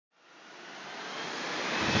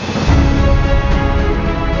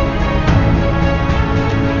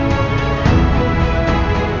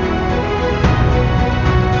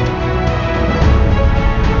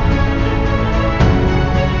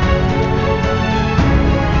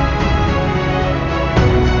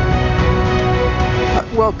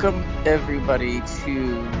Welcome, everybody,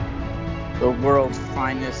 to the world's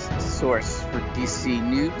finest source for DC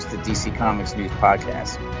News, the DC Comics News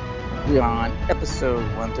Podcast. We are on episode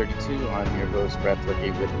 132. I'm your host, Brad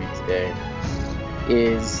Flicky. With me today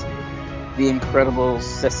is the incredible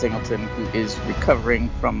Seth Singleton, who is recovering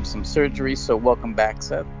from some surgery. So welcome back,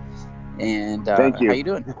 Seth. And Thank you. How you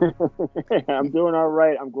doing? I'm doing all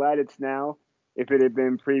right. I'm glad it's now. If it had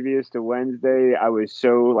been previous to Wednesday, I was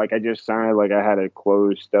so I just sounded like I had a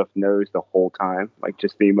closed stuffed nose the whole time, like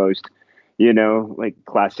just the most,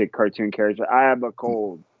 classic cartoon character. I have a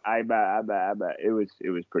cold. It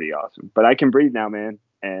was pretty awesome. But I can breathe now, man.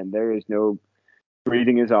 And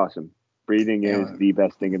breathing is awesome. Breathing is the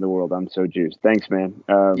best thing in the world. I'm so juiced. Thanks, man.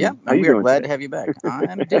 How you doing? Glad today? to have you back.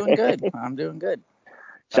 I'm doing good. I'm doing good.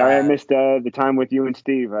 Sorry, I missed the time with you and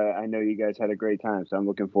Steve. I know you guys had a great time, so I'm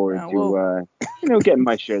looking forward to getting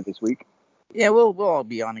my share this week. Yeah, we'll all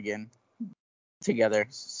be on again together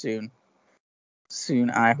soon.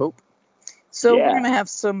 I hope. So We're gonna have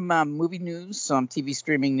some movie news, some TV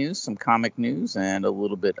streaming news, some comic news, and a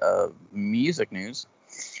little bit of music news.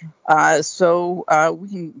 So we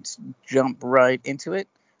can jump right into it.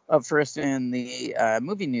 First in the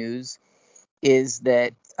movie news is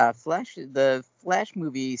that the Flash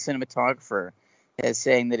movie cinematographer is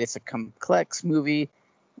saying that it's a complex movie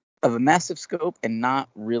of a massive scope and not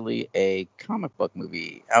really a comic book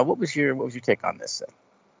movie. What was your take on this?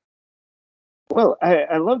 Well,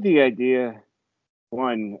 I love the idea,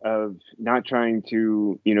 one, of not trying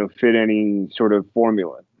to fit any sort of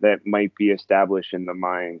formula that might be established in the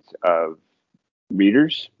minds of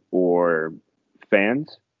readers or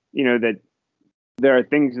fans. That there are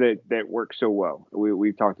things that work so well.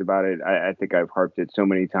 We've talked about it. I think I've harped it so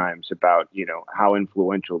many times about, how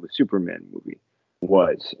influential the Superman movie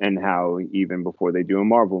was and how even before they do a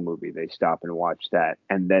Marvel movie, they stop and watch that.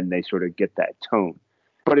 And then they sort of get that tone.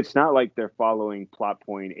 But it's not like they're following plot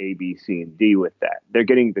point A, B, C, and D with that. They're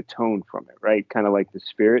getting the tone from it, right? Kind of like the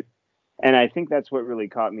spirit. And I think that's what really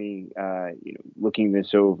caught me, looking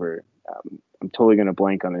this over. I'm totally going to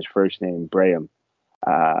blank on his first name, Graham.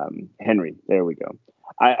 Henry. There we go.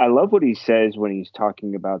 I love what he says when he's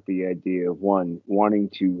talking about the idea of, one, wanting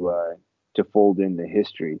to fold in the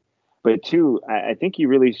history, but two, I think he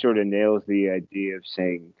really sort of nails the idea of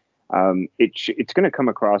saying it's going to come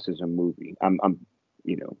across as a movie. I'm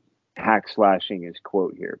hack slashing his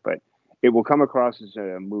quote here, but it will come across as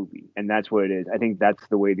a movie, and that's what it is. I think that's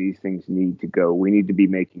the way these things need to go. We need to be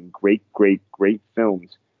making great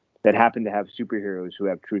films that happen to have superheroes who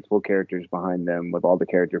have truthful characters behind them with all the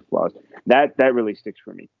character flaws. That really sticks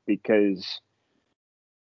for me because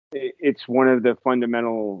it's one of the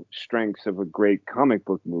fundamental strengths of a great comic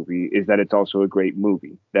book movie is that it's also a great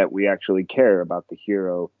movie, that we actually care about the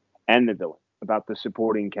hero and the villain, about the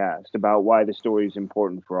supporting cast, about why the story is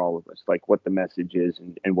important for all of us, like what the message is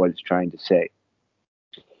and what it's trying to say.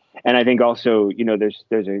 And I think also, there's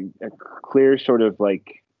a clear sort of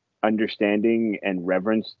understanding and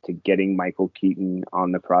reverence to getting Michael Keaton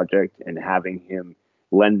on the project and having him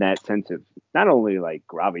lend that sense of not only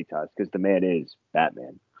gravitas, because the man is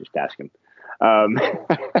Batman, just ask him,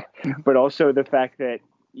 but also the fact that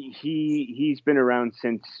he's been around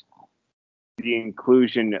since the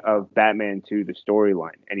inclusion of Batman to the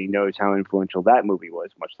storyline, and he knows how influential that movie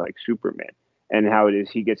was, much like Superman, and how it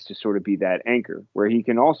is he gets to sort of be that anchor where he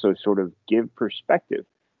can also sort of give perspective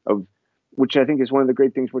of, which I think is one of the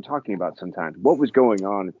great things we're talking about sometimes. What was going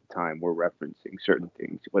on at the time we're referencing certain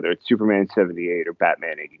things, whether it's Superman 78 or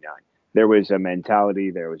Batman 89. There was a mentality,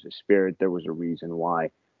 there was a spirit, there was a reason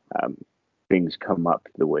why things come up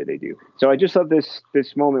the way they do. So I just love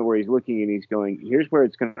this moment where he's looking and he's going, here's where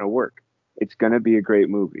it's going to work. It's going to be a great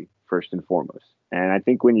movie, first and foremost. And I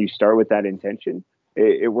think when you start with that intention,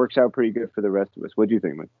 it works out pretty good for the rest of us. What do you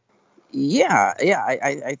think, man? Yeah.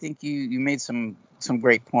 I think you made some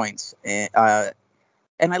great points, and I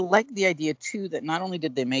like the idea too that not only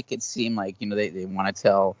did they make it seem like they want to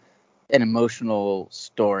tell an emotional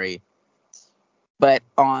story, but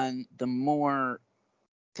on the more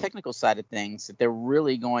technical side of things, that they're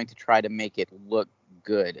really going to try to make it look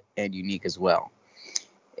good and unique as well.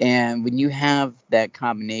 And when you have that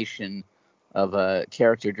combination of a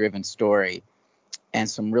character-driven story and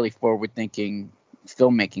some really forward-thinking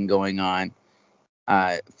filmmaking going on,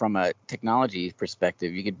 from a technology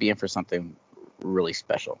perspective, you could be in for something really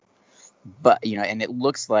special. But and it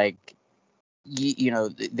looks like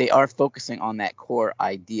they are focusing on that core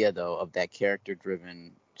idea though of that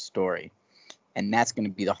character-driven story, and that's going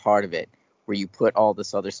to be the heart of it. Where you put all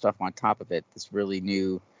this other stuff on top of it, this really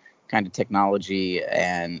new kind of technology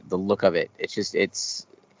and the look of it. It's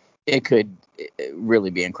it could really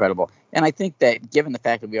be incredible. And I think that given the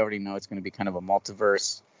fact that we already know it's going to be kind of a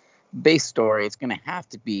multiverse based story, it's going to have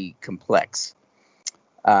to be complex,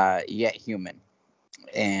 yet human.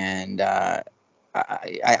 And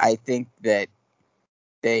I think that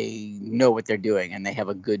they know what they're doing and they have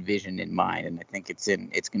a good vision in mind. And I think it's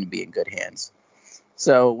going to be in good hands.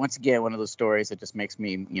 So once again, one of those stories that just makes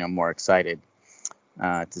me, more excited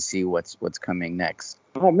to see what's coming next.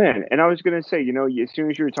 Oh man, and I was gonna say, as soon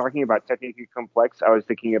as you were talking about technically complex, I was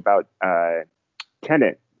thinking about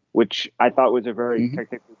Tenet, which I thought was a very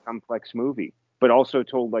technically complex movie, but also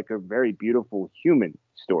told like a very beautiful human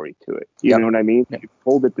story to it. You know what I mean? Yep. You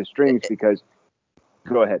pulled at the strings because.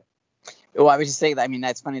 Go ahead. Well, I was just saying that. I mean,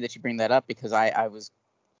 that's funny that you bring that up because I was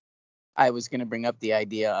going to bring up the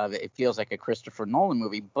idea of it feels like a Christopher Nolan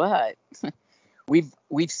movie, but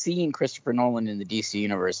we've seen Christopher Nolan in the DC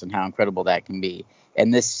universe and how incredible that can be,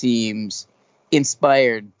 and this seems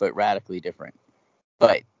inspired but radically different.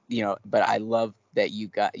 But but I love that you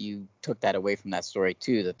took that away from that story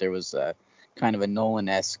too, that there was a kind of a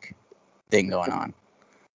Nolan-esque thing going on.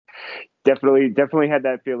 Definitely had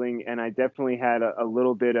that feeling, and I definitely had a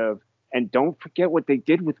little bit of, and don't forget what they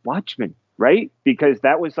did with Watchmen, right? Because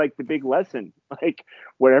that was like the big lesson. Like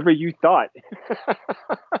whatever you thought,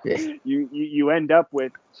 you end up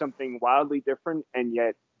with something wildly different and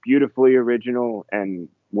yet beautifully original, and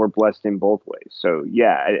we're blessed in both ways. So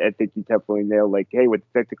yeah, I think you definitely nailed like, hey, with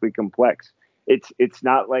technically complex, it's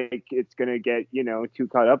not like it's gonna get too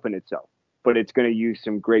caught up in itself, but it's gonna use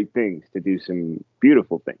some great things to do some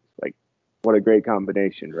beautiful things. Like what a great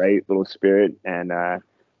combination, right? Little spirit and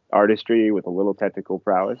artistry with a little technical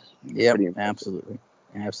prowess. Yep, absolutely.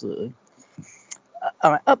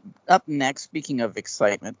 Up next, speaking of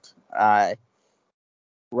excitement,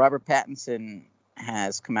 Robert Pattinson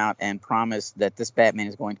has come out and promised that this Batman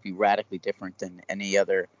is going to be radically different than any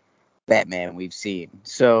other Batman we've seen.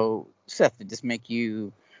 So, Seth, did this make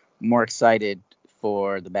you more excited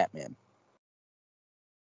for the Batman?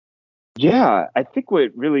 Yeah, I think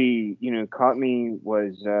what really caught me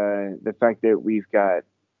was the fact that we've got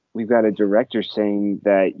a director saying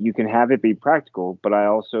that you can have it be practical, but I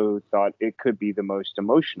also thought it could be the most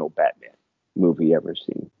emotional Batman movie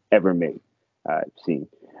ever made. Seen.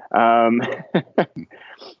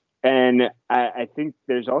 And I think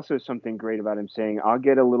there's also something great about him saying, I'll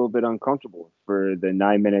get a little bit uncomfortable for the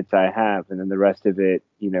 9 minutes I have. And then the rest of it,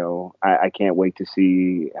 I can't wait to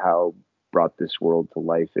see how brought this world to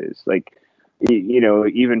life is. Like,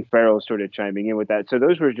 even Farrell sort of chiming in with that. So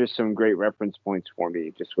those were just some great reference points for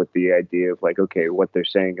me, just with the idea of like, okay, what they're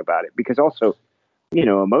saying about it. Because also,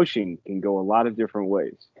 emotion can go a lot of different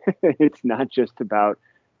ways. It's not just about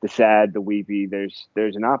the sad, the weepy. There's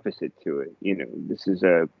an opposite to it. This is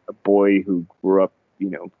a boy who grew up,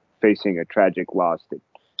 facing a tragic loss that,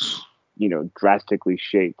 drastically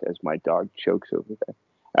shaped, as my dog chokes over there,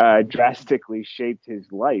 drastically shaped his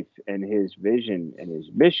life and his vision and his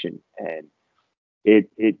mission. And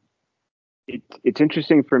it's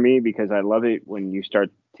interesting for me because I love it when you start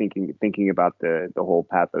thinking about the whole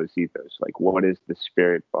pathos ethos. Like, what is the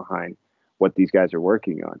spirit behind what these guys are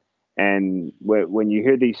working on? And when you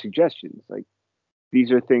hear these suggestions, like these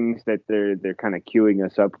are things that they're kind of queuing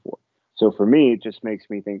us up for. So for me, it just makes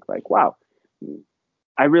me think like, wow,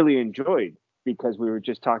 I really enjoyed, because we were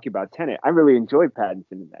just talking about Tenet. I really enjoyed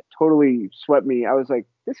Pattinson in that. Totally swept me. I was like,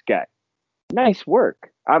 this guy, nice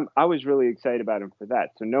work. I was really excited about him for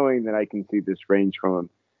that. So knowing that I can see this range from him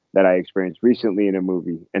that I experienced recently in a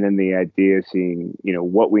movie, and then the idea of seeing,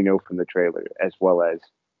 what we know from the trailer as well as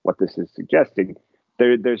what this is suggesting,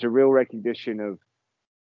 there's a real recognition of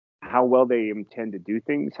how well they intend to do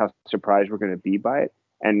things, how surprised we're going to be by it.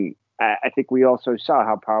 And I think we also saw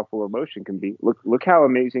how powerful emotion can be. Look how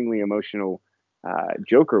amazingly emotional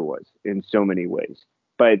Joker was in so many ways,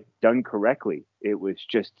 but done correctly, it was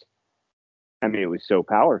just, I mean, it was so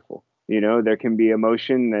powerful. There can be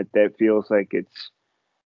emotion that feels like it's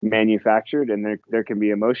manufactured, and there can be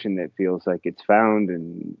emotion that feels like it's found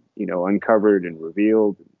and uncovered and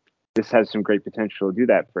revealed. This has some great potential to do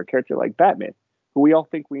that for a character like Batman, who we all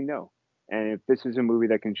think we know. And if this is a movie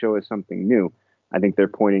that can show us something new, I think they're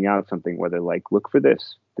pointing out something where they're like, look for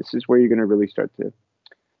this. This is where you're going to really start to.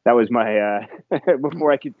 That was my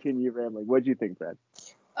before I continue rambling. What do you think, Brad?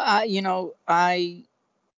 I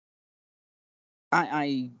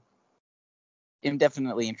am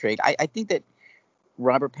definitely intrigued. I think that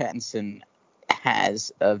Robert Pattinson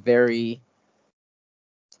has a very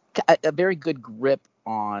good grip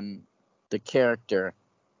on the character,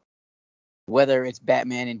 whether it's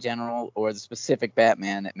Batman in general or the specific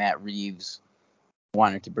Batman that Matt Reeves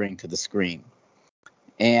wanted to bring to the screen.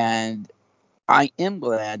 And I am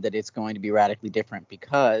glad that it's going to be radically different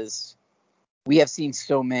because we have seen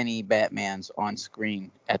so many Batmans on screen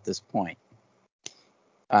at this point.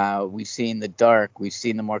 We've seen the dark, we've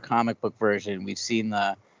seen the more comic book version, we've seen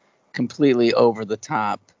the completely over the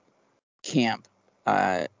top camp,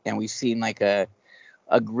 and we've seen like a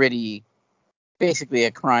gritty, basically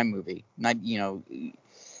a crime movie. Not, the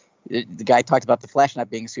guy talked about The Flash not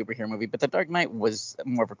being a superhero movie, but The Dark Knight was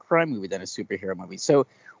more of a crime movie than a superhero movie. So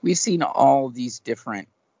we've seen all these different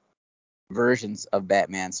versions of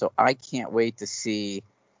Batman. So I can't wait to see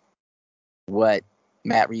what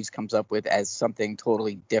Matt Reeves comes up with as something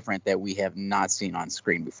totally different that we have not seen on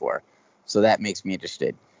screen before. So that makes me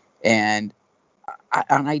interested. And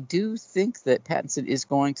I do think that Pattinson is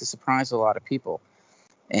going to surprise a lot of people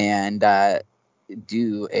and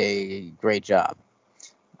do a great job.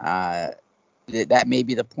 That may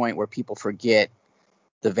be the point where people forget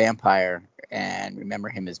the vampire and remember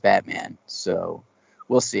him as Batman. So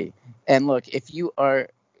we'll see. And look, if you are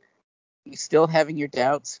still having your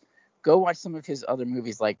doubts, go watch some of his other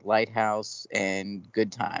movies like Lighthouse and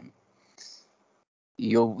Good Time.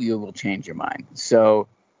 You will change your mind. So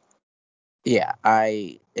yeah,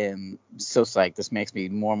 I am so psyched. This makes me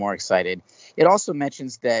more and more excited. It also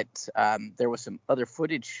mentions that there was some other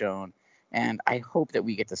footage shown, and I hope that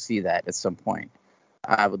we get to see that at some point.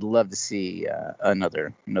 I would love to see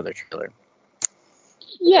another trailer.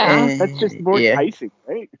 Yeah, that's just more Yeah. icing,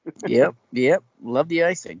 right? Yep. Love the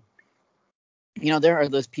icing. There are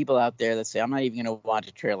those people out there that say, I'm not even going to watch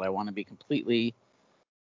a trailer. I want to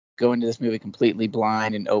go into this movie completely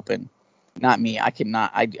blind and open. Not me. I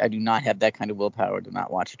cannot. I do not have that kind of willpower to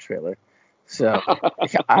not watch a trailer. So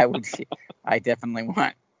I definitely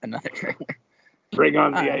want another trailer. Bring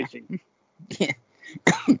on the icing. Yeah.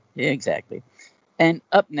 Yeah, exactly. And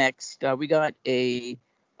up next, we got a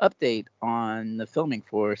update on the filming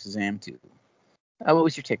for Shazam 2. What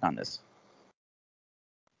was your take on this?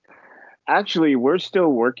 Actually, we're still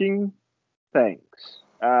working. Thanks.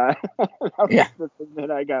 That was Yeah. the thing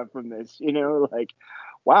that I got from this.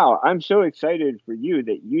 Wow, I'm so excited for you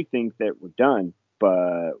that you think that we're done,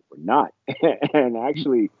 but we're not. And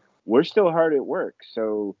actually, we're still hard at work.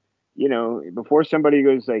 So, before somebody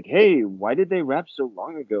goes like, hey, why did they wrap so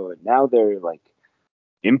long ago? And now they're like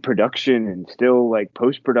in production and still like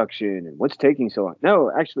post production. And what's taking so long?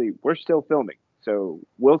 No, actually, we're still filming. So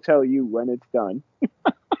we'll tell you when it's done.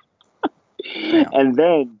 Yeah. And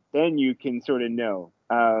then you can sort of know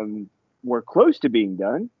we're close to being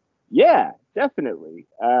done. Yeah, definitely.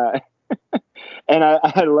 And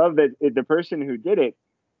I love that the person who did it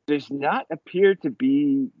does not appear to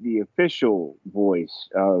be the official voice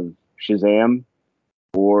of Shazam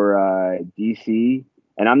or DC.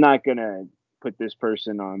 And I'm not gonna put this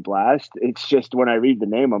person on blast. It's just when I read the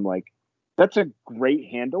name, I'm like, that's a great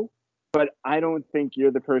handle. But I don't think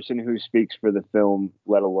you're the person who speaks for the film,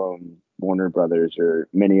 let alone Warner Brothers or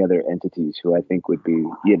many other entities who I think would be,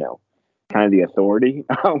 kind of the authority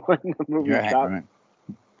when the movie stops.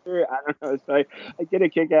 Right. I don't know. So I get a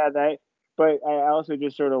kick out of that. But I also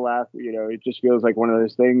just sort of laugh. It just feels like one of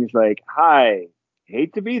those things like, hi,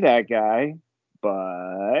 hate to be that guy,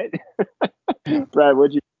 but Brad,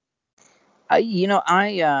 what'd you?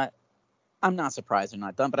 I'm not surprised they're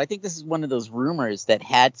not done, but I think this is one of those rumors that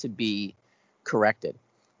had to be corrected.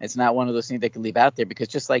 It's not one of those things they could leave out there because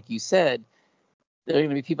just like you said, there are going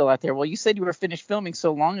to be people out there. Well, you said you were finished filming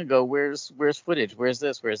so long ago. Where's footage? Where's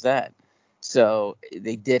this? Where's that? So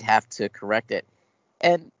they did have to correct it.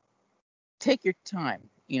 And take your time.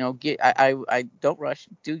 I don't rush.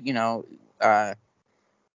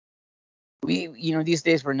 These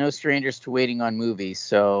days we're no strangers to waiting on movies.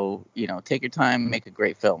 So take your time, make a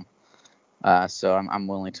great film. So I'm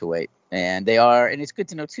willing to wait. And it's good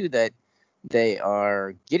to know too that they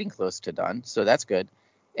are getting close to done. So that's good.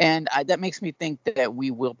 And that makes me think that we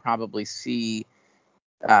will probably see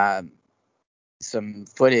some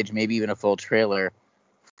footage, maybe even a full trailer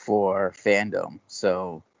for Fandom.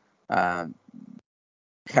 So kind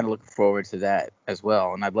of looking forward to that as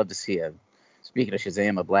well. And I'd love to see speaking of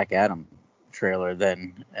Shazam, a Black Adam trailer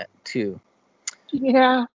then too.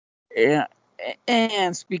 Yeah. Yeah.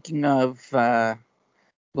 And speaking of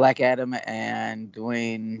Black Adam and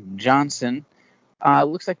Dwayne Johnson,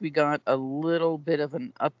 looks like we got a little bit of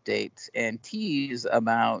an update and tease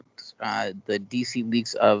about the DC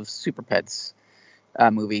Leagues of Super Pets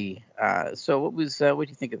movie. So what do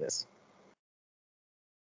you think of this?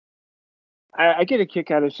 I get a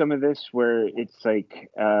kick out of some of this where it's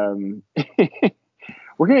like,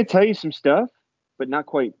 we're going to tell you some stuff, but not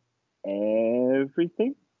quite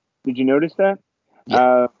everything. Did you notice that?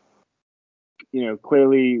 Yeah.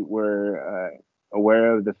 Clearly we're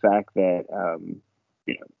aware of the fact that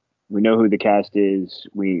you know, we know who the cast is.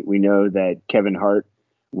 We know that Kevin Hart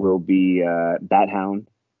will be Bat Hound,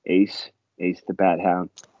 Ace the Bat Hound,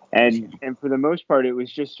 and for the most part, it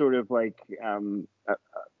was just sort of like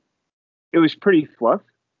it was pretty fluff.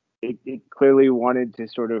 It clearly wanted to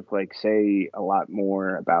sort of like say a lot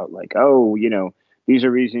more about like, oh, these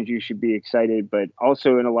are reasons you should be excited, but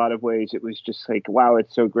also in a lot of ways it was just like, wow,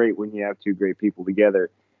 it's so great when you have two great people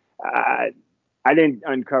together. I didn't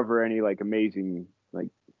uncover any like amazing like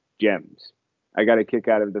gems. I got a kick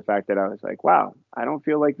out of the fact that I was like, wow, I don't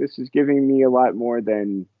feel like this is giving me a lot more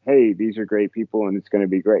than, hey, these are great people and it's going to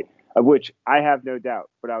be great, of which I have no doubt,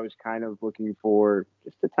 but I was kind of looking for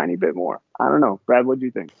just a tiny bit more. I don't know. Brad, what do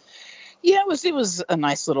you think? Yeah, it was a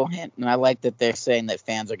nice little hint, and I like that they're saying that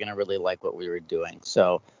fans are going to really like what we were doing.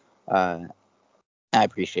 So I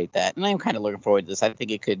appreciate that, and I'm kind of looking forward to this. I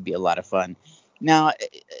think it could be a lot of fun. Now,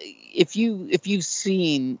 if you've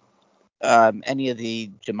seen any of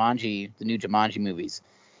the new Jumanji movies,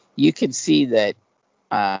 you can see that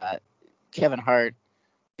Kevin Hart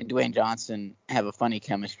and Dwayne Johnson have a funny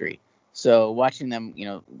chemistry. So watching them,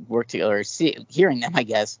 work together, or hearing them, I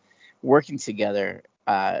guess, working together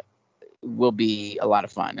will be a lot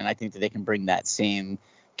of fun. And I think that they can bring that same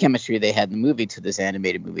chemistry they had in the movie to this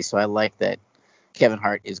animated movie. So I like that Kevin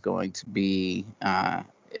Hart is going to be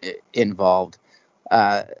involved.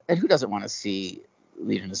 And who doesn't want to see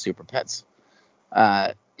Legion of Super Pets?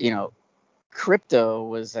 Crypto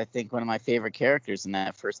was, I think, one of my favorite characters in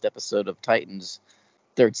that first episode of Titans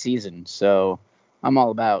third season. So I'm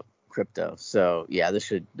all about Crypto. So yeah, this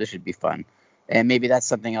should be fun. And maybe that's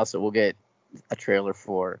something else that we'll get a trailer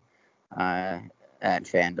for at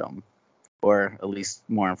Fandom, or at least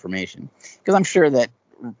more information. Because I'm sure that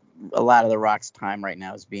a lot of The Rock's time right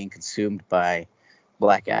now is being consumed by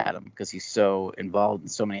Black Adam because he's so involved in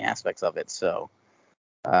so many aspects of it. So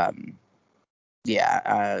to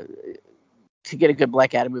get a good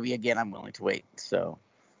Black Adam movie again, I'm willing to wait. So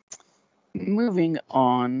moving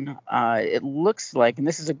on, it looks like, and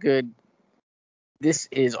this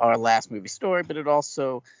is our last movie story, but it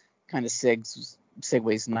also kind of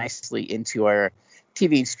segues nicely into our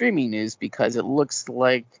TV and streaming news, because it looks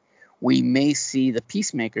like we may see the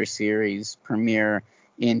Peacemaker series premiere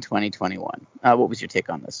in 2021. What was your take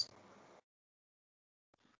on this?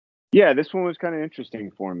 Yeah, this one was kind of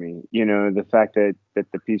interesting for me. The fact that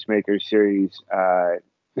the Peacemaker series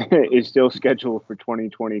is still scheduled for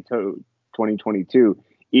 2022,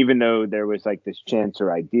 even though there was like this chance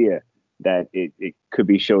or idea that it could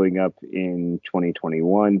be showing up in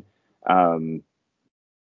 2021.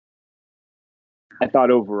 I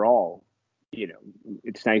thought overall,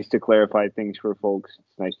 it's nice to clarify things for folks.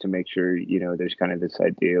 It's nice to make sure, there's kind of this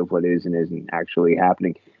idea of what is and isn't actually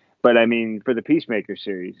happening. But I mean, for the Peacemaker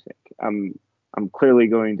series, I'm clearly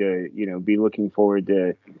going to, be looking forward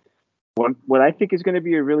to what I think is going to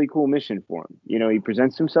be a really cool mission for him. He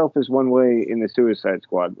presents himself as one way in the Suicide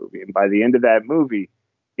Squad movie, and by the end of that movie,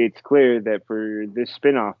 it's clear that for this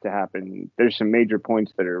spinoff to happen, there's some major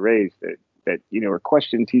points that are raised that are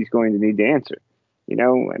questions he's going to need to answer.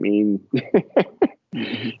 I mean,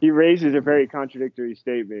 he raises a very contradictory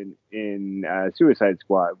statement in Suicide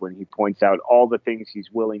Squad when he points out all the things he's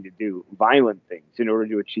willing to do, violent things, in order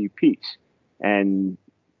to achieve peace. And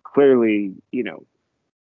clearly,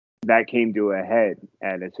 that came to a head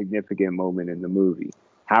at a significant moment in the movie.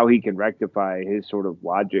 How he can rectify his sort of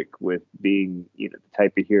logic with being, the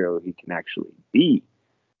type of hero he can actually be,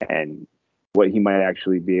 and what he might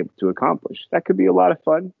actually be able to accomplish. That could be a lot of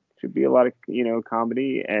fun. Should be a lot of,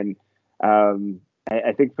 comedy. And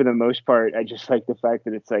I think for the most part, I just like the fact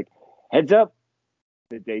that it's like, heads up,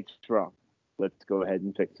 the date's wrong. Let's go ahead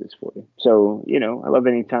and fix this for you. So, I love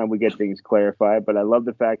any time we get things clarified, but I love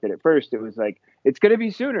the fact that at first it was like, it's going to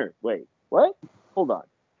be sooner. Wait, what? Hold on.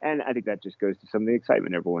 And I think that just goes to some of the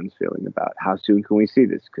excitement everyone's feeling about how soon can we see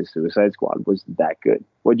this? Because Suicide Squad was that good.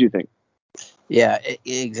 What do you think? Yeah,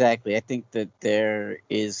 exactly. I think that there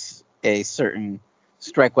is a certain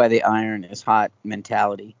strike while the iron is hot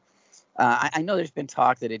mentality. I know there's been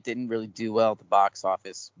talk that it didn't really do well at the box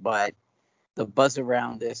office, but the buzz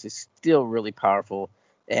around this is still really powerful,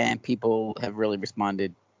 and people have really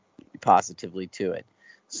responded positively to it.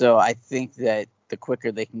 So I think that the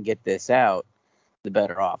quicker they can get this out, the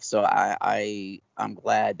better off. So I'm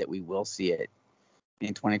glad that we will see it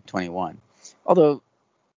in 2021. Although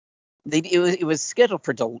it was scheduled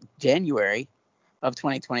for January of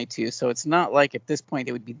 2022, so it's not like at this point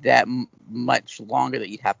it would be that much longer that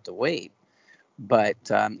you'd have to wait. But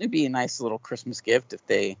it'd be a nice little Christmas gift if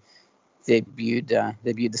they debuted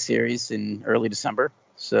the series in early December.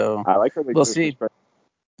 So I like how they we'll see.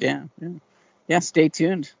 Yeah. yeah, stay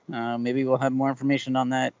tuned. Maybe we'll have more information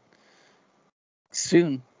on that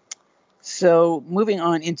soon. So moving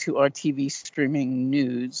on into our TV streaming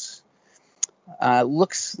news,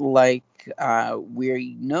 looks like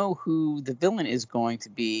we know who the villain is going to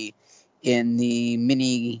be in the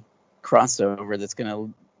mini crossover that's going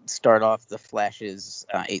to start off the Flash's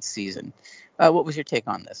 8th season. What was your take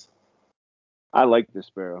on this? I like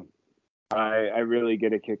Despero. I really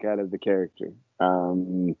get a kick out of the character.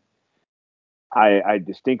 I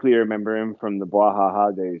distinctly remember him from the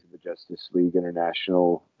Bwahaha days of the Justice League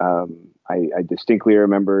International. I distinctly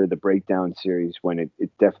remember the Breakdown series when it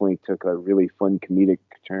definitely took a really fun comedic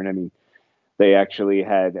turn. I mean, they actually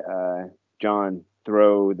had John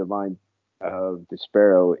throw the mind of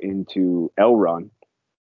Despero into Elron.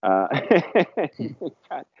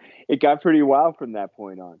 It got pretty wild from that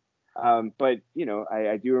point on. But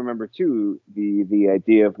I do remember too the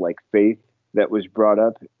idea of like faith that was brought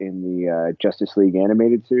up in the Justice League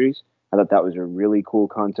animated series. I thought that was a really cool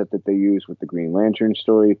concept that they used with the Green Lantern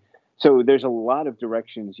story. So there's a lot of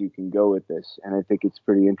directions you can go with this, and I think it's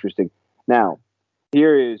pretty interesting. Now,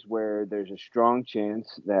 here is where there's a strong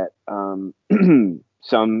chance that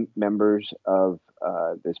some members of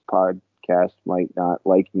this podcast might not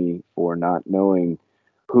like me for not knowing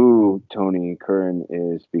who Tony Curran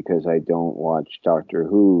is because I don't watch Doctor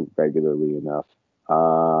Who regularly enough.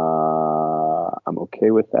 I'm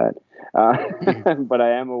okay with that. But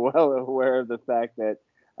I am well aware of the fact that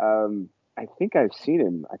I think I've seen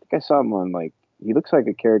him. I think I saw him on he looks like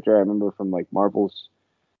a character I remember from like Marvel's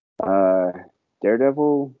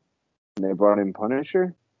Daredevil, and they brought in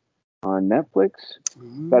Punisher on Netflix.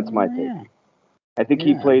 That's my take. Yeah. I think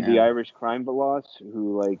he played the Irish crime boss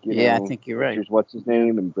who, I think you're right. What's his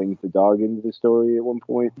name and brings the dog into the story at one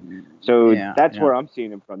point. So that's where I'm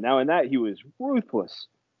seeing him from. Now, in that, he was ruthless.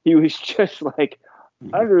 He was just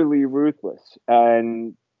utterly ruthless.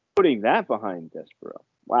 And putting that behind Despero,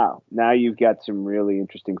 wow. Now you've got some really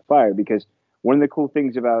interesting fire, because one of the cool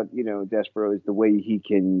things about, Despero is the way he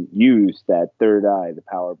can use that third eye, the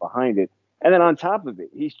power behind it. And then on top of it,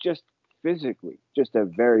 he's just physically just a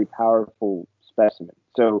very powerful specimen.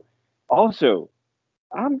 So also,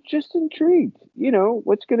 I'm just intrigued.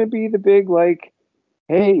 What's going to be the big,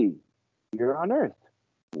 hey, you're on Earth.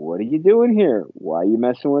 What are you doing here? Why are you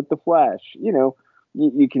messing with the Flash? You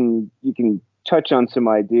can touch on some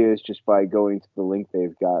ideas just by going to the link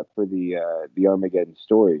they've got for the Armageddon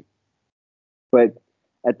story. But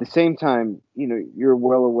at the same time, you're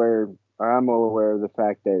well aware, or I'm well aware of the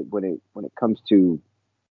fact that when it comes to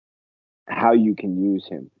how you can use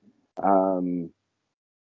him,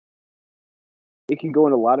 it can go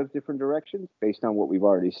in a lot of different directions based on what we've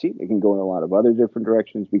already seen. It can go in a lot of other different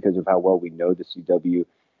directions because of how well we know the CW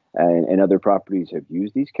and other properties have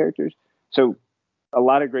used these characters. So a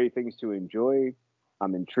lot of great things to enjoy.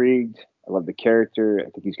 I'm intrigued. I love the character. I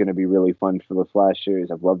think he's going to be really fun for the Flash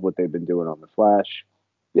series. I've loved what they've been doing on the Flash.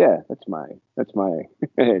 Yeah, that's my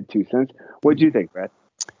 2 cents. What do you think, Brad?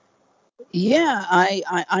 Yeah,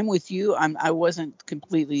 I'm with you. I wasn't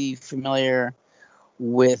completely familiar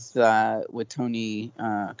with Tony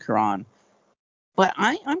Curran, but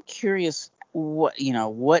I'm curious what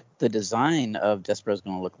the design of Despero is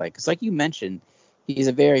going to look like. Because, like you mentioned, he's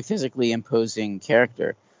a very physically imposing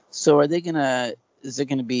character. So is it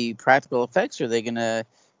going to be practical effects, or are they going to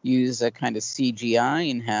use a kind of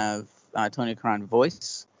CGI and have Tony Curran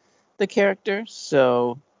voice the character?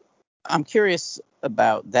 So I'm curious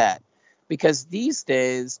about that, because these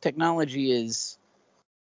days technology is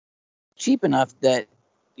cheap enough that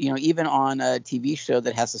even on a TV show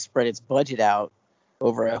that has to spread its budget out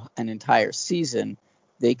over an entire season,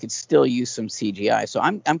 they could still use some CGI. So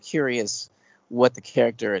I'm curious what the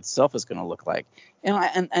character itself is going to look like,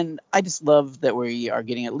 and I just love that we are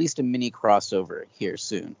getting at least a mini crossover here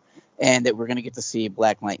soon, and that we're going to get to see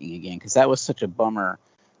Black Lightning again, because that was such a bummer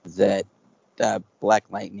that Black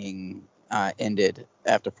Lightning ended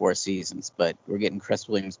after 4 seasons. But we're getting Chris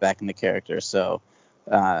Williams back in the character, so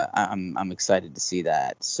I'm excited to see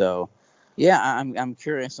that. So yeah, I'm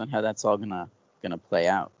curious on how that's all gonna play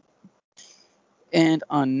out. And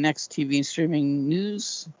on next TV and streaming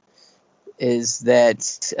news is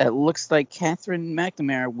that it looks like Catherine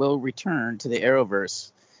McNamara will return to the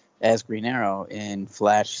Arrowverse as Green Arrow in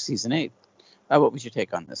Flash season 8. What was your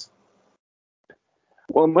take on this?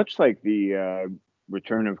 Well, much like the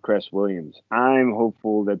return of Chris Williams, I'm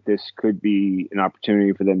hopeful that this could be an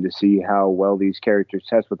opportunity for them to see how well these characters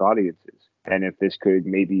test with audiences, and if this could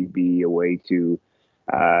maybe be a way to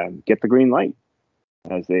get the green light,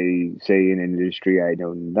 as they say in an industry I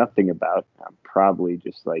know nothing about. I'm probably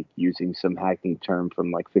just using some hackneyed term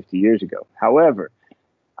from 50 years ago. However,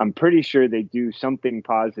 I'm pretty sure they do something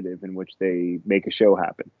positive in which they make a show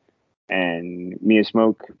happen. And Mia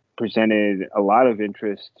Smoke presented a lot of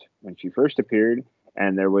interest when she first appeared,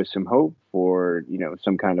 and there was some hope for,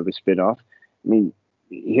 some kind of a spinoff. I mean,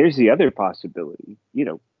 here's the other possibility.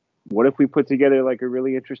 What if we put together like a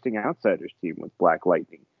really interesting Outsiders team with Black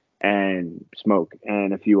Lightning and Smoke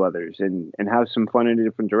and a few others, and have some fun in a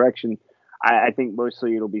different direction? I think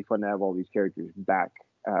mostly it'll be fun to have all these characters back.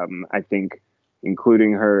 I think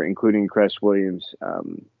including her, including Cress Williams,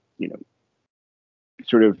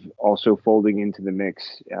 sort of also folding into the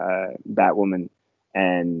mix, Batwoman,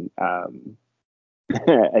 and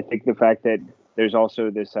I think the fact that there's also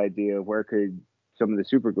this idea of where could some of the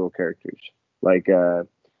Supergirl characters, like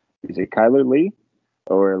is it Kyler Lee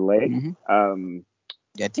or Leigh? Mm-hmm.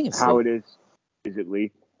 Yeah, I think it's how Lee. It is it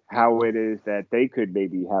Lee? How it is that they could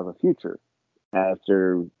maybe have a future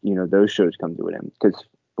after those shows come to an end, because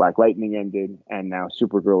Black Lightning ended and now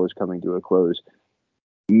Supergirl is coming to a close.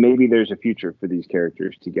 Maybe there's a future for these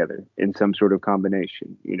characters together in some sort of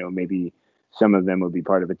combination. Maybe some of them would be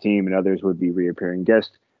part of a team and others would be reappearing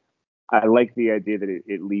guests. I like the idea that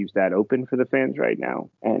it leaves that open for the fans right now.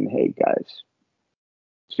 And hey, guys,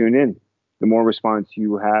 tune in. The more response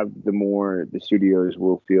you have, the more the studios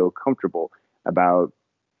will feel comfortable about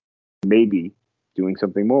maybe doing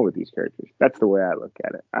something more with these characters. That's the way I look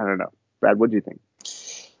at it. I don't know. Brad, what do you think?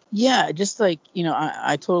 Yeah, just like,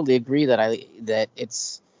 I totally agree that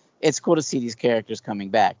it's cool to see these characters coming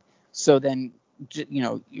back. So then,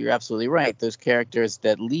 you're absolutely right. Those characters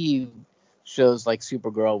that leave shows like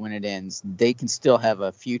Supergirl when it ends, they can still have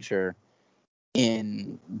a future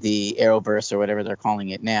in the Arrowverse or whatever they're calling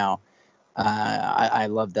it now. I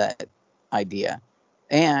love that idea.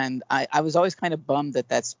 And I was always kind of bummed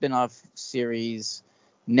that spin-off series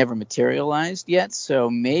never materialized yet. So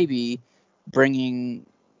maybe bringing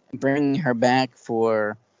her back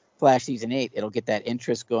for Flash season 8, it'll get that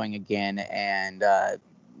interest going again, and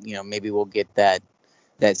maybe we'll get that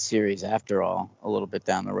series after all a little bit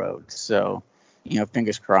down the road. So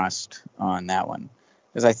fingers crossed on that one,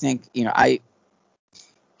 because I think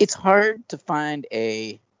it's hard to find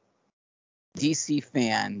a DC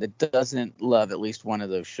fan that doesn't love at least one of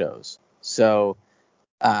those shows. So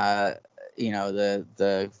the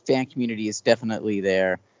fan community is definitely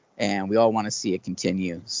there, and we all want to see it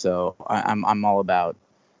continue. So I'm all about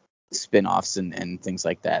spin-offs and things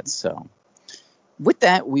like that. So with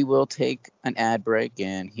that, we will take an ad break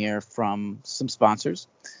and hear from some sponsors,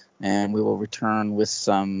 and we will return with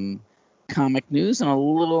some comic news and a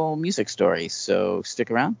little music story. So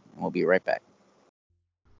stick around, and we'll be right back.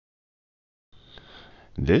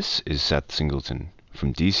 This is Seth Singleton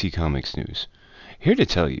from DC Comics News, here to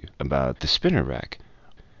tell you about the Spinner Rack.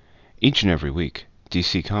 Each and every week,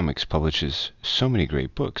 DC Comics publishes so many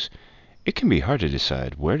great books, it can be hard to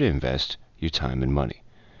decide where to invest your time and money.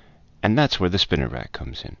 And that's where the Spinner Rack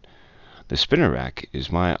comes in. The Spinner Rack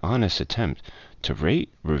is my honest attempt to rate,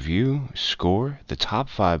 review, score the top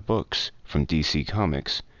 5 books from DC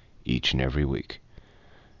Comics each and every week.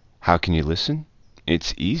 How can you listen?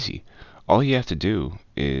 It's easy. All you have to do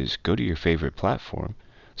is go to your favorite platform,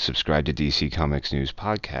 subscribe to DC Comics News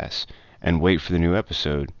podcasts, and wait for the new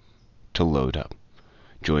episode to load up.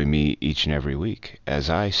 Join me each and every week as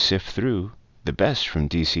I sift through the best from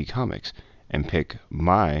DC Comics and pick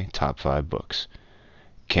my top 5 books.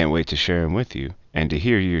 Can't wait to share them with you and to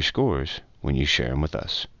hear your scores when you share them with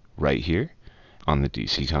us, right here on the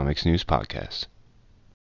DC Comics News podcast.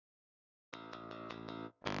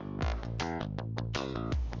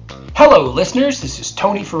 Hello, listeners. This is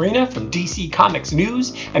Tony Farina from DC Comics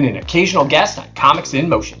News and an occasional guest on Comics in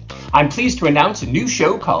Motion. I'm pleased to announce a new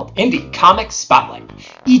show called Indie Comics Spotlight.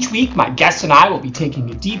 Each week, my guests and I will be taking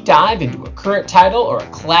a deep dive into a current title or a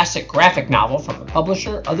classic graphic novel from a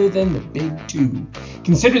publisher other than the big two.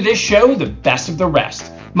 Consider this show the best of the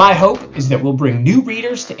rest. My hope is that we'll bring new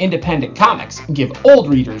readers to independent comics and give old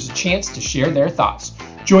readers a chance to share their thoughts.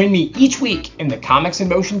 Join me each week in the Comics in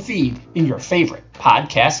Motion feed in your favorite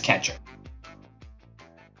podcast catcher.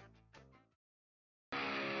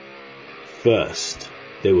 First,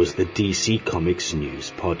 there was the DC Comics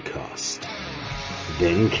News podcast.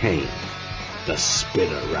 Then came the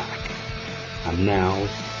Spinner Rack. And now,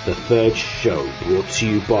 the third show brought to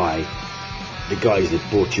you by the guys that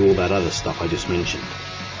brought you all that other stuff I just mentioned.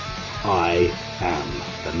 I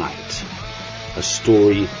Am the Night. A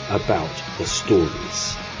story about the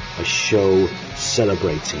stories. A show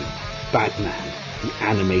celebrating Batman, the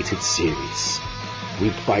animated series.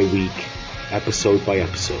 Week by week, episode by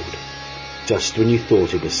episode. Just when you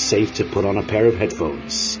thought it was safe to put on a pair of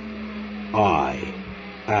headphones, I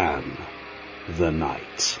Am the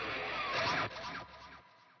Night.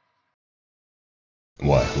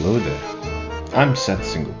 Why, hello there. I'm Seth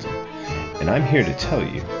Singleton, and I'm here to tell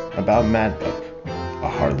you about Mad Love, a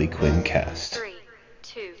Harley Quinn cast. 3,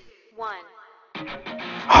 2, 1.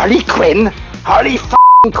 Harley Quinn? Harley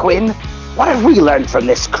f***ing Quinn? What have we learned from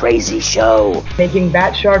this crazy show? Making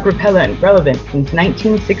bat shark repellent relevant since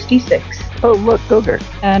 1966. Oh, look, Ogre.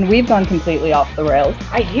 And we've gone completely off the rails.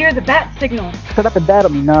 I hear the bat signal. Shut up and battle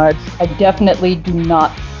me, Nards. I definitely do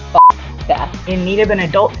not that. In need of an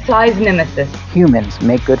adult-sized nemesis. Humans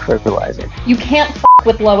make good fertilizer. You can't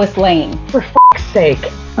with Lois Lane. For f***'s sake.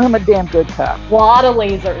 I'm a damn good cop. Lot of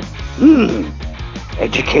lasers.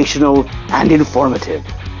 Educational and informative.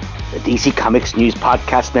 The DC Comics News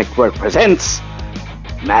Podcast Network presents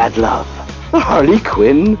Mad Love, the Harley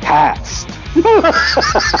Quinn cast.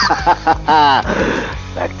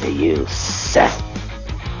 Back to you, Seth.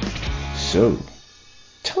 So,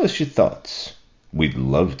 tell us your thoughts. We'd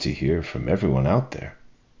love to hear from everyone out there.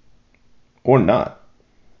 Or not.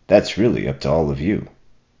 That's really up to all of you.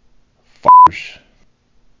 F***ers.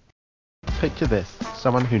 Picture this,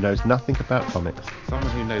 someone who knows nothing about comics.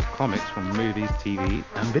 Someone who knows comics from movies, TV,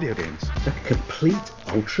 and video games. A complete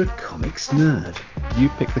Ultra Comics nerd. You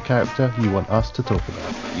pick the character you want us to talk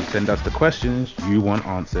about. You send us the questions you want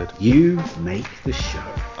answered. You make the show.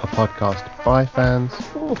 A podcast by fans,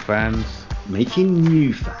 For fans. Making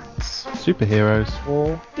new fans. superheroes,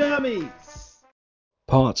 For Dummies!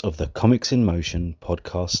 Part of the Comics in Motion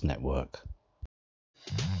podcast network.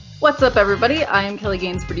 What's up, everybody? I am Kelly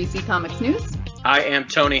Gaines for DC Comics News, I am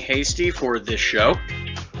Tony Hasty for this show.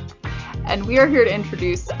 and we are here to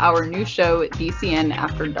introduce our new show, DCN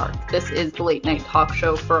After Dark. This is the late night talk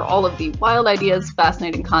show for all of the wild ideas,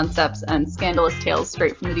 fascinating concepts, and scandalous tales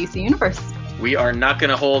straight from the DC universe. We are not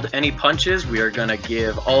going to hold any punches. We are going to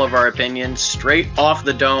give all of our opinions straight off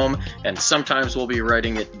the dome, and sometimes we'll be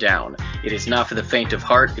writing it down. It is not for the faint of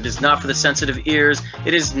heart. It is not for the sensitive ears.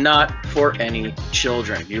 It is not for any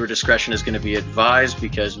children. Viewer discretion is going to be advised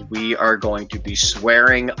because we are going to be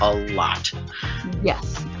swearing a lot.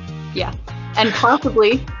 Yes. Yeah. And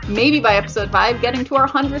possibly, maybe by episode 5, getting to our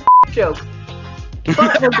 100th joke.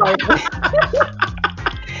 But regardless.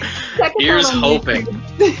 Check us Here's out on hoping.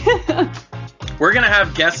 YouTube. We're going to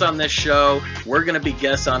have guests on this show. We're going to be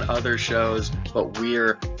guests on other shows, but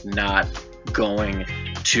we're not going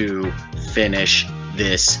to finish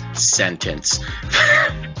this sentence.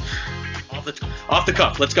 Off the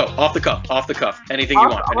cuff. Let's go. Off the cuff. Anything you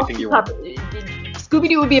want. Anything you want.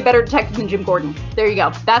 Scooby-Doo would be a better detective than Jim Gordon. There you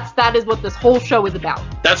go. That is what this whole show is about.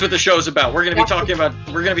 That's what the show's about. We're going to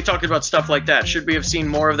be talking about stuff like that. Should we have seen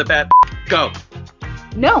more of the Bat? Go.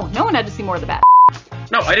 No one had to see more of the Bat.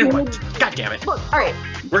 No, I didn't want. God damn it. Look, all right.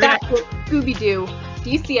 We're That's it. Scooby-Doo,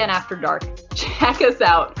 DCN After Dark. Check us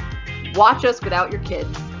out. Watch us without your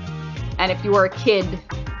kids. And if you are a kid,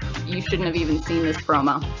 you shouldn't have even seen this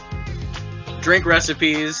promo. Drink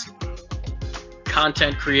recipes,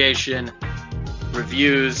 content creation,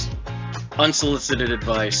 reviews, unsolicited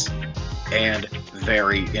advice, and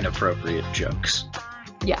very inappropriate jokes.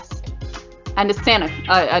 Yes. And a Santa,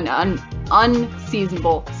 an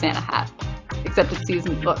unseasonable Santa hat. Except it's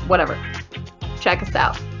season, whatever. Check us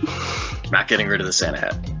out. Not getting rid of the Santa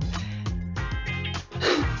hat.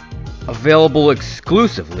 Available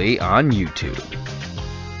exclusively on YouTube.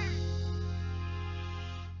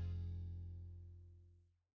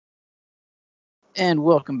 And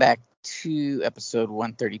welcome back to episode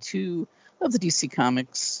 132 of the DC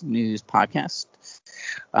Comics News Podcast.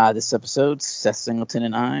 This episode, Seth Singleton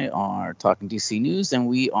and I are talking DC News, and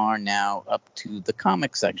we are now up to the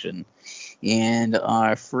comic section. And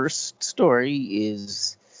our first story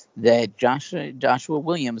is that Joshua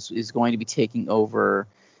Williams is going to be taking over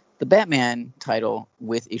the Batman title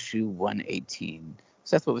with issue 118.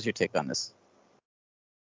 Seth, what was your take on this?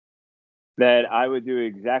 That I would do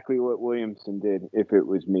exactly what Williamson did if it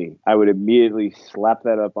was me. I would immediately slap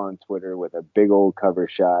that up on Twitter with a big old cover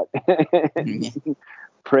shot.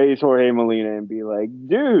 Praise Jorge Molina and be like,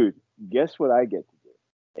 dude, guess what I get to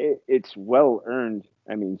do? It's well earned.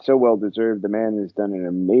 I mean, so well deserved. The man has done an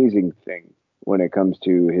amazing thing when it comes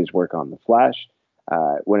to his work on The Flash.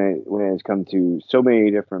 When it has come to so many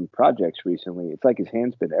different projects recently, it's like his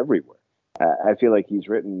hand's been everywhere. I feel like he's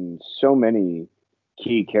written so many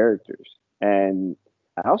key characters. And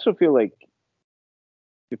I also feel like,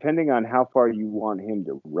 depending on how far you want him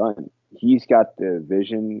to run, he's got the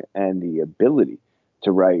vision and the ability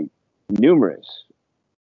to write numerous,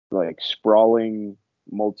 like, sprawling,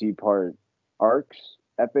 multi-part arcs,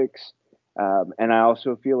 epics. And I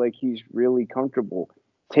also feel like he's really comfortable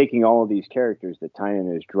taking all of these characters that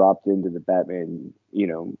Tynion has dropped into the Batman,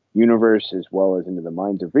 universe, as well as into the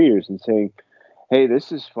minds of readers, and saying, hey,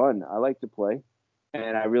 this is fun. I like to play.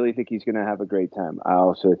 and I really think he's going to have a great time. I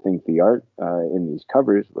also think the art in these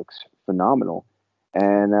covers looks phenomenal,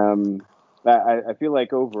 and I feel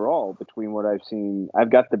like overall, between what I've seen, I've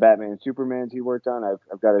got the Batman and Supermans he worked on.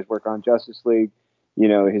 I've got his work on Justice League,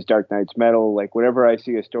 his Dark Knight's Metal. Like, whenever I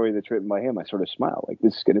see a story that's written by him, I sort of smile. Like,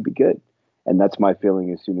 this is going to be good. And that's my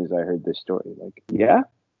feeling as soon as I heard this story. Like, yeah,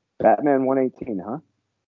 Batman 118, huh?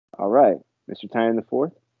 All right, Mr. Tynion the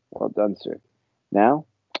Fourth. Well done, sir. Now,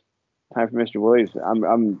 time for Mr. Williams.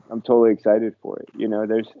 I'm totally excited for it.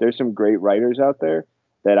 There's some great writers out there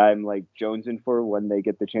that I'm like jonesing for when they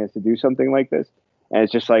get the chance to do something like this. And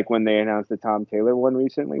it's just like when they announced the Tom Taylor one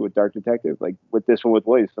recently with Dark Detective, like with this one with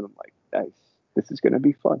Williams, and I'm like, nice. This is going to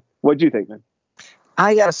be fun. What'd you think, man?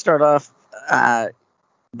 I got to start off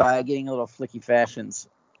by getting a little flicky fashions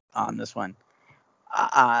on this one.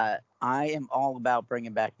 I am all about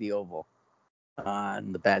bringing back the oval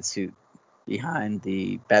on the bat suit behind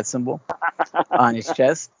the bat symbol on his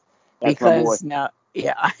chest. Because now,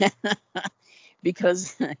 yeah,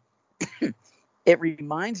 because it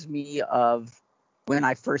reminds me of when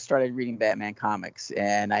I first started reading Batman comics,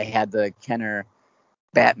 and I had the Kenner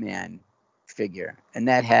Batman figure, and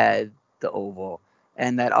that had the oval,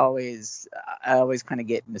 and I always kind of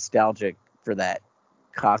get nostalgic for that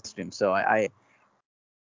costume. So I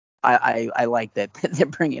like that they're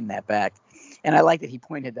bringing that back, and I like that he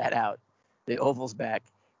pointed that out. The oval's back,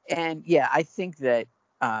 and yeah, I think that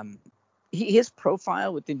his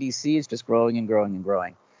profile within DC is just growing and growing and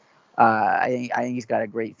growing. I think he's got a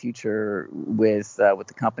great future with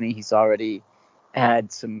the company. He's already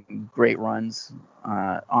had some great runs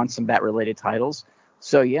on some bat-related titles.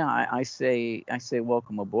 So yeah, I say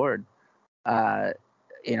welcome aboard.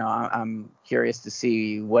 I'm curious to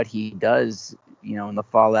see what he does, in the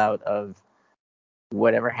fallout of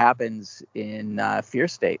whatever happens in Fear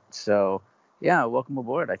State. So yeah, welcome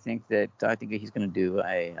aboard. I think that he's going to do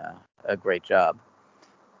a great job.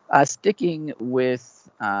 Sticking with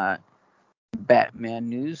Batman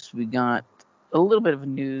news, we got a little bit of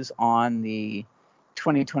news on the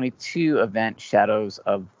 2022 event Shadows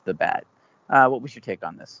of the Bat. What was your take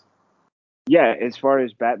on this? Yeah, as far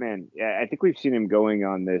as Batman, I think we've seen him going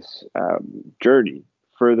on this journey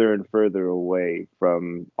further and further away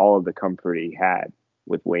from all of the comfort he had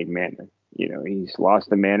with Wayne Manor. He's lost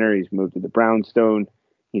the manor. He's moved to the brownstone.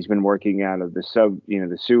 He's been working out of the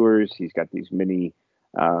the sewers. He's got these mini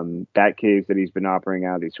bat caves that he's been operating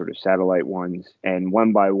out, these sort of satellite ones. And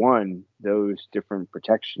one by one, those different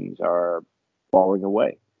protections are falling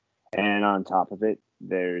away. And on top of it,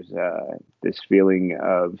 there's this feeling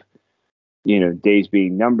of, days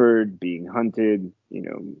being numbered, being hunted.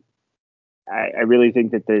 I really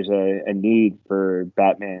think that there's a need for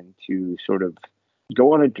Batman to sort of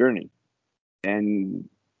go on a journey and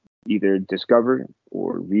either discover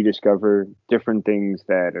or rediscover different things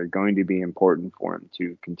that are going to be important for him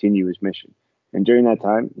to continue his mission. And during that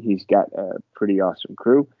time, he's got a pretty awesome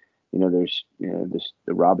crew. There's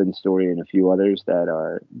the Robin story and a few others that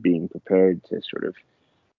are being prepared to sort of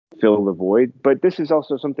fill the void. But this is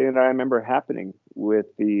also something that I remember happening with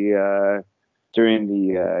the during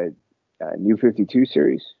the New 52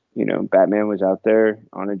 series. Batman was out there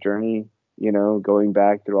on a journey, going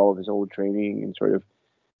back through all of his old training and sort of,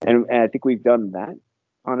 and I think we've done that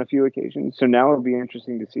on a few occasions. So now it'll be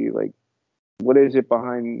interesting to see, like, what is it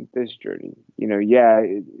behind this journey?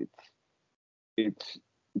 It's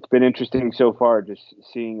been interesting so far, just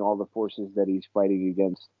seeing all the forces that he's fighting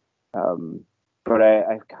against. But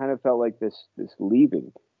I kind of felt like this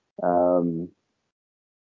leaving,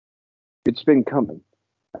 it's been coming.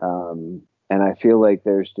 And I feel like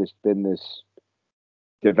there's just been this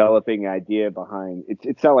developing idea behind it.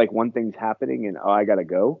 It's not like one thing's happening and, I got to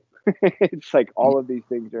go. It's like all of these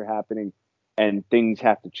things are happening and things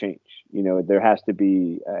have to change. There has to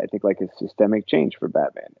be, I think, like a systemic change for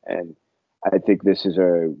Batman. And I think this is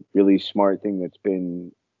a really smart thing that's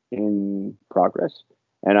been in progress.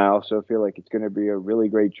 And I also feel like it's going to be a really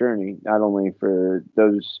great journey, not only for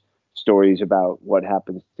those stories about what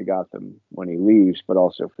happens to Gotham when he leaves, but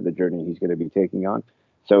also for the journey he's going to be taking on.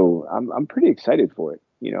 So I'm pretty excited for it.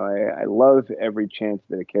 I love every chance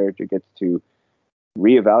that a character gets to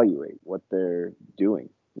reevaluate what they're doing.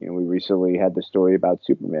 We recently had the story about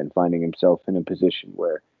Superman finding himself in a position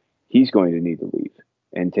where he's going to need to leave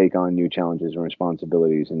and take on new challenges and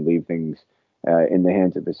responsibilities and leave things in the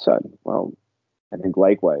hands of his son. Well, I think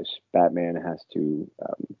likewise, Batman has to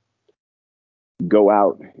go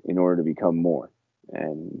out in order to become more.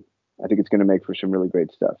 And I think it's going to make for some really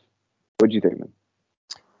great stuff. What do you think, man?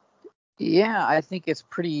 Yeah, I think it's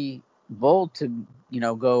pretty bold to,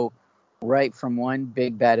 go right from one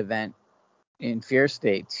big bad event in Fear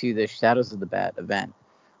State to the Shadows of the Bat event,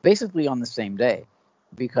 basically on the same day,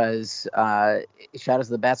 because Shadows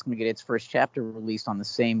of the Bat's going to get its first chapter released on the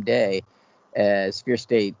same day as Fear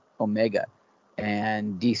State Omega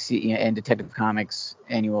and DC and Detective Comics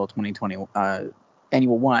Annual 2020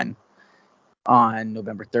 Annual 1 on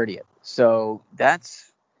November 30th. So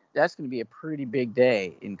that's going to be a pretty big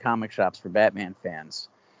day in comic shops for Batman fans.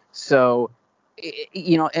 So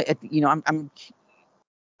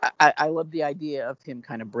I love the idea of him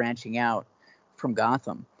kind of branching out from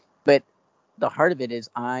Gotham, but the heart of it is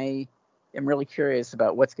I am really curious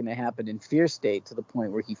about what's going to happen in Fear State to the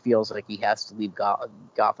point where he feels like he has to leave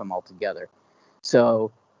Gotham altogether.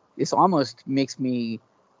 So this almost makes me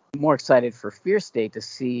more excited for Fear State to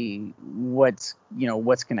see what's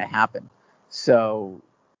going to happen. So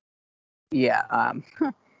yeah,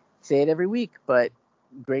 say it every week, but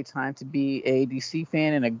great time to be a DC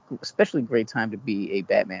fan and especially great time to be a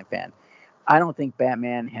Batman fan. I don't think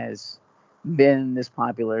Batman has been this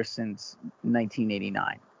popular since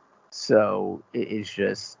 1989. So it is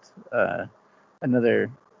just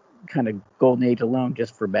another kind of golden age alone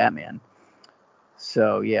just for Batman.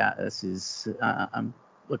 So yeah, this is I'm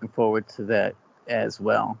looking forward to that as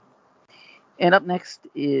well. And up next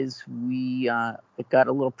is we got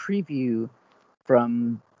a little preview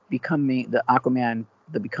from Becoming the Aquaman,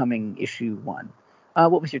 the Becoming issue 1.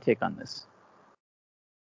 What was your take on this?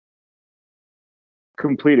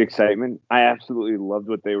 Complete excitement. I absolutely loved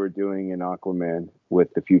what they were doing in Aquaman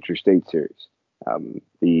with the Future State series.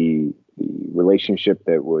 The relationship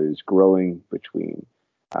that was growing between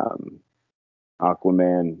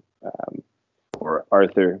Aquaman or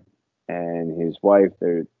Arthur and his wife,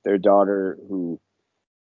 their daughter, who,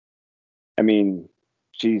 I mean,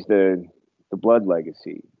 she's the blood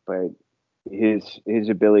legacy, but his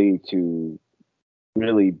ability to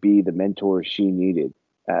really be the mentor she needed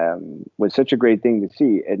was such a great thing to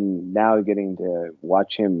see, and now getting to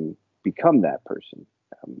watch him become that person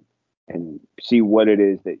and see what it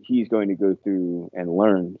is that he's going to go through and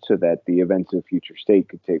learn so that the events of Future State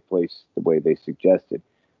could take place the way they suggested.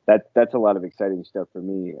 That's a lot of exciting stuff for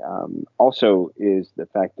me. Also is the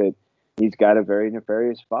fact that he's got a very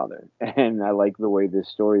nefarious father, and I like the way this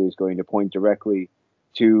story is going to point directly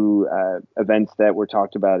to events that were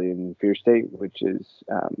talked about in Fear State, which is,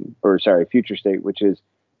 Future State, which is,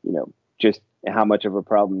 just how much of a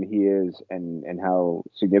problem he is and how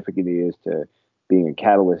significant he is to being a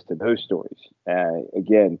catalyst to those stories.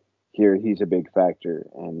 Again, here he's a big factor,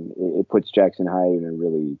 and it puts Jackson Hyde in a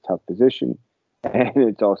really tough position. And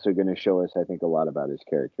it's also going to show us, I think, a lot about his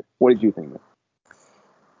character. What did you think?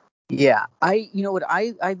 Yeah, I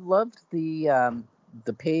loved the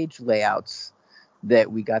page layouts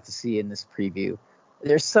that we got to see in this preview.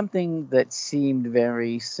 There's something that seemed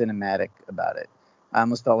very cinematic about it. I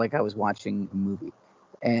almost felt like I was watching a movie.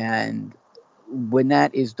 And when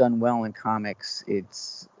that is done well in comics,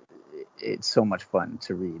 it's so much fun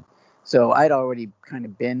to read. So I'd already kind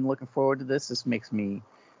of been looking forward to this. This makes me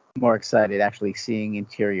more excited actually seeing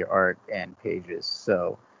interior art and pages.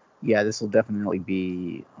 So yeah, this will definitely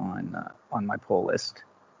be on my pull list.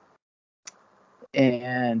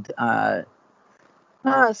 And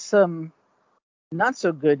some not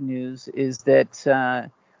so good news is that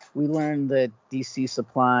we learned that DC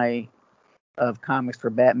supply of comics for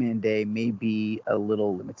Batman Day may be a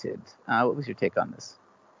little limited. What was your take on this?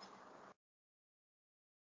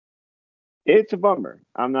 It's a bummer.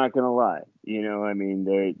 I'm not going to lie. I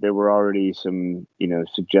mean, there were already some,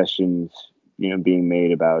 suggestions, being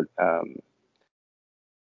made about,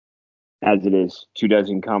 as it is,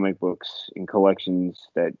 24 comic books in collections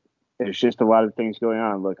that there's just a lot of things going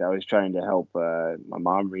on. Look, I was trying to help my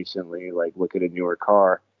mom recently, look at a newer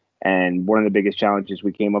car. And one of the biggest challenges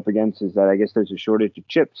we came up against is that I guess there's a shortage of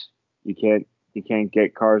chips. You can't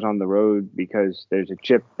get cars on the road because there's a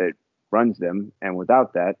chip that runs them. And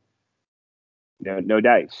without that, no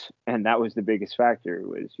dice. And that was the biggest factor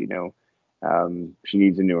was, she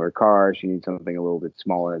needs a newer car. She needs something a little bit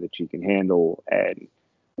smaller that she can handle. And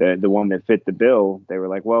the one that fit the bill, they were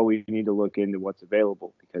like, well, we need to look into what's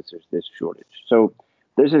available because there's this shortage. So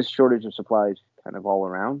there's a shortage of supplies kind of all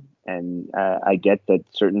around. And I get that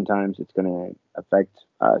certain times it's going to affect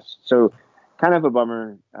us. So kind of a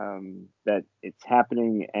bummer that it's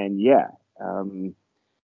happening. And yeah,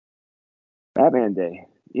 Batman Day.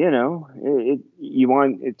 You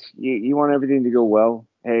want everything to go well.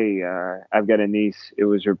 Hey, I've got a niece. It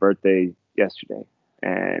was her birthday yesterday,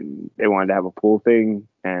 and they wanted to have a pool thing,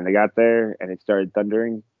 and they got there, and it started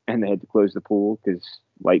thundering, and they had to close the pool because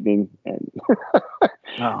lightning. And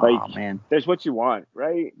oh man, there's what you want,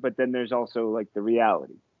 right? But then there's also the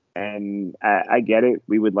reality. And I get it.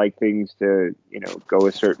 We would like things to, go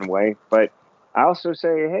a certain way. But I also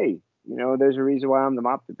say, hey, there's a reason why I'm the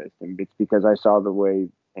optimist. And it's because I saw the way,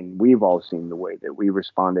 and we've all seen the way that we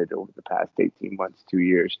responded over the past 18 months, 2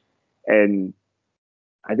 years. And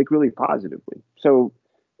I think really positively. So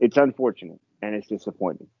it's unfortunate and it's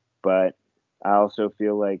disappointing. But I also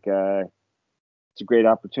feel like it's a great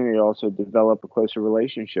opportunity to also develop a closer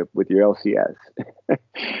relationship with your LCS.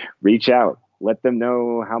 Reach out, let them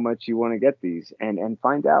know how much you want to get these, and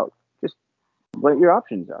find out just what your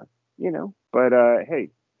options are. But hey,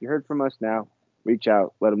 you heard from us now. Reach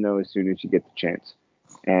out, let them know as soon as you get the chance,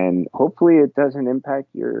 and hopefully it doesn't impact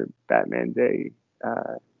your Batman Day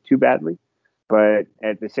too badly. But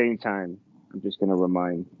at the same time, I'm just going to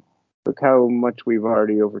remind, look how much we've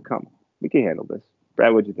already overcome. We can handle this.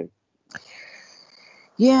 Brad, what do you think?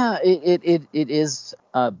 Yeah, it is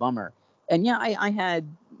a bummer. And yeah, I had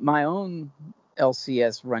my own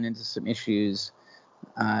LCS run into some issues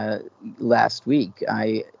last week.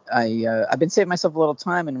 I've been saving myself a little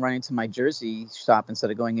time and running to my Jersey shop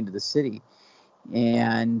instead of going into the city.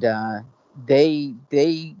 And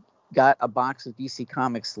they got a box of DC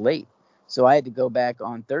Comics late. So I had to go back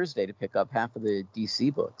on Thursday to pick up half of the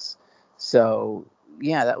DC books. So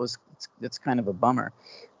yeah, that's kind of a bummer.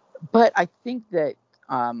 But I think that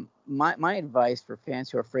my advice for fans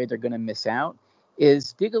who are afraid they're going to miss out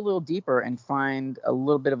is dig a little deeper and find a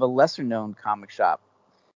little bit of a lesser known comic shop.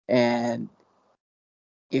 And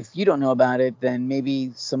if you don't know about it, then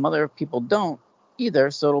maybe some other people don't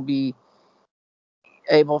either. So it'll be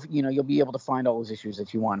you'll be able to find all those issues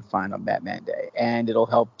that you want to find on Batman Day, and it'll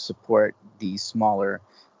help support these smaller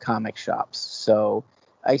comic shops. So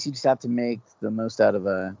I guess you just have to make the most out of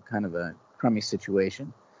a kind of a crummy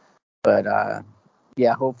situation. But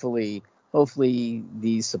yeah, hopefully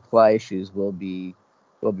these supply issues will be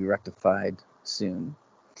rectified soon.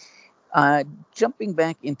 Jumping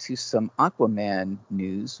back into some Aquaman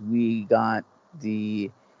news, we got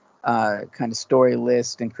the kind of story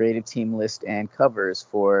list and creative team list and covers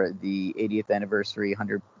for the 80th anniversary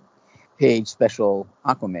 100-page special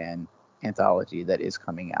Aquaman anthology that is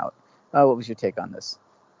coming out. What was your take on this?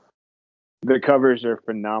 The covers are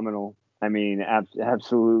phenomenal. I mean,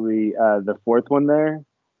 absolutely. The fourth one there,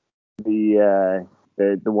 the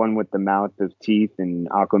one with the mouth of teeth and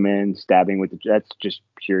Aquaman stabbing with that's just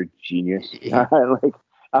pure genius. Yeah. Like,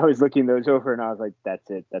 I was looking those over and I was like,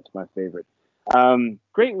 that's it. That's my favorite.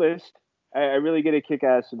 Great list. I really get a kick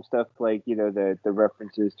out of some stuff like, the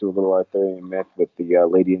references to a little Arthurian myth with the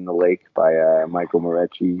Lady in the Lake by Michael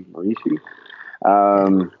Morici.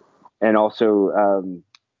 And also,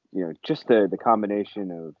 just the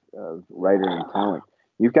combination of writer and talent.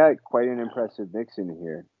 You've got quite an impressive mix in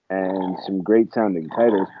here and some great sounding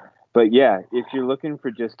titles. But yeah, if you're looking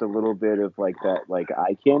for just a little bit of like that, like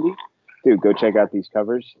eye candy, dude, go check out these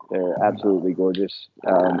covers. They're absolutely gorgeous.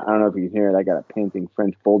 I don't know if you can hear it. I got a panting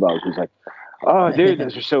French bulldog who's like, oh, dude,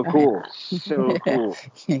 those are so cool. So cool.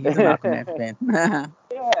 He's an Aquaman fan.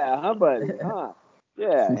 Yeah, huh, buddy? Huh?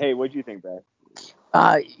 Yeah. Hey, what'd you think, Brad?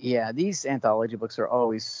 Yeah, these anthology books are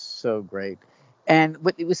always so great. And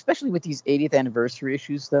especially with these 80th anniversary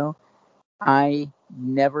issues, though, I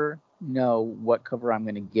never know what cover I'm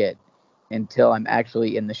going to get until I'm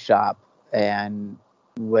actually in the shop and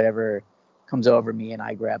whatever comes over me and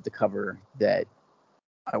I grab the cover that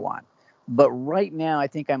I want. But right now, I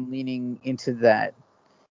think I'm leaning into that,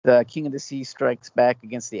 the King of the Sea Strikes Back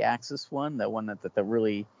against the Axis one, the one that the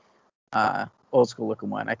really old school looking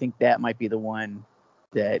one. I think that might be the one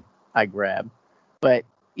that I grab. But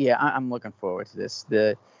yeah, I'm looking forward to this.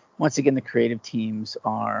 Once again, the creative teams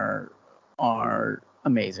are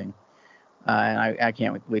amazing, and I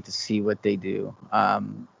can't wait to see what they do.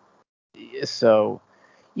 So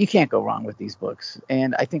you can't go wrong with these books,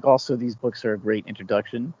 and I think also these books are a great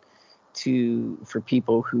introduction for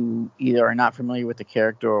people who either are not familiar with the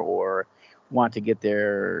character or want to get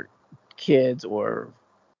their kids or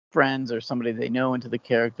friends or somebody they know into the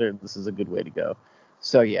character. This is a good way to go.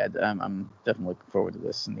 So yeah, I'm definitely looking forward to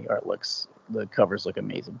this, and the covers look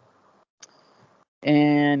amazing.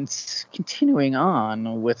 And continuing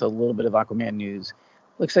on with a little bit of Aquaman news,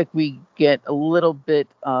 looks like we get a little bit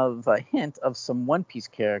of a hint of some One Piece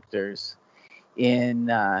characters in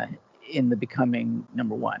the Becoming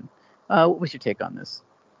 #1. What was your take on this?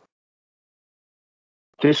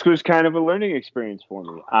 This was kind of a learning experience for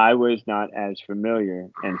me. I was not as familiar,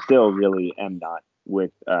 and still really am not,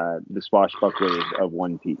 with the swashbucklers of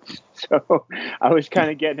One Piece. So I was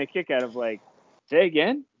kind of getting a kick out of like, say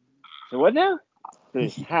again? So what now?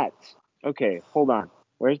 There's hats. Okay, hold on.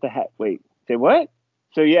 Where's the hat? Wait, say what?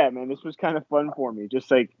 So yeah, man, this was kind of fun for me. Just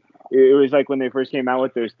like It was like when they first came out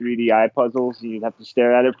with those 3D eye puzzles, and you'd have to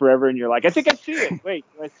stare at it forever, and you're like, I think I see it. Wait,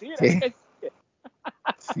 do I see it? I think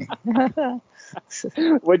I see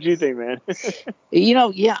it. What do you think, man?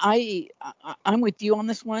 Yeah, I'm with you on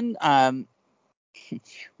this one.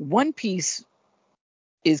 One Piece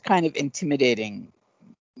is kind of intimidating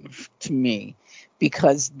to me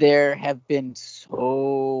because there have been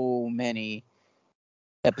so many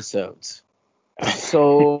episodes,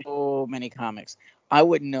 so many comics. I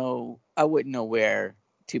wouldn't know where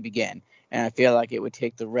to begin, and I feel like it would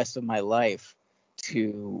take the rest of my life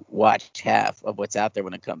to watch half of what's out there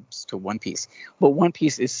when it comes to One Piece. But One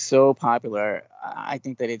Piece is so popular, I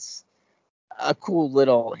think that it's a cool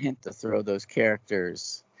little hint to throw those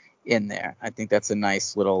characters in there. I think that's a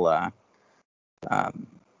nice little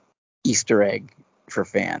Easter egg for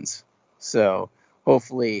fans. So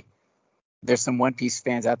hopefully there's some One Piece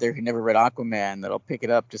fans out there who never read Aquaman that'll pick it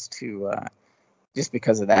up just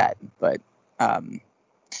because of that. But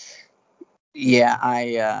yeah,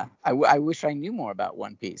 I wish I knew more about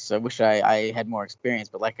One Piece. I wish I had more experience.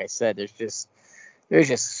 But like I said, there's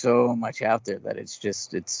just so much out there that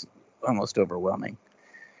it's almost overwhelming.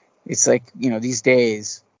 It's like, these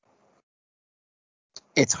days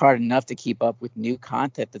it's hard enough to keep up with new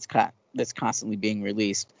content that's constantly being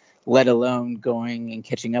released, let alone going and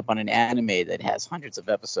catching up on an anime that has hundreds of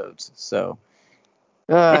episodes. So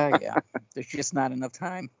yeah, there's just not enough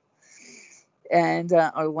time. And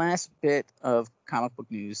our last bit of comic book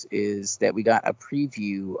news is that we got a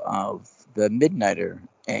preview of the Midnighter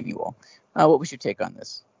annual. What was your take on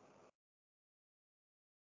this?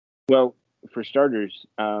 Well, for starters,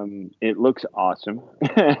 it looks awesome.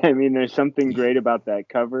 I mean, there's something great about that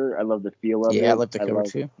cover. I love the feel of it. Yeah, I love the cover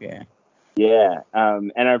too. Yeah. Yeah,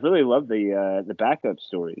 and I really love the backup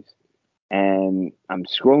stories. And I'm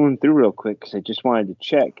scrolling through real quick because I just wanted to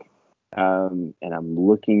check. And I'm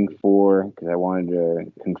looking because I wanted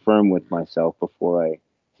to confirm with myself before I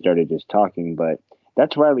started just talking. But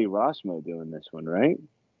that's Riley Rossmo doing this one, right?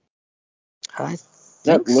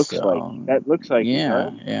 That looks like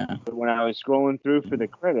yeah. But when I was scrolling through for the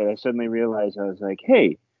credit, I suddenly realized, I was like,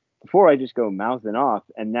 hey, before I just go mouthing off,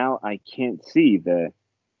 and now I can't see the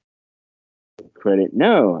credit.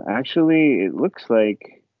 No, actually, it looks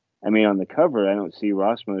like, I mean, on the cover, I don't see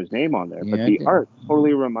Rossmo's name on there, but the art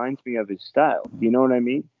totally reminds me of his style. Do you know what I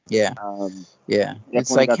mean? Yeah. Yeah.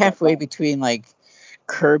 It's like halfway between like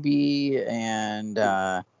Kirby and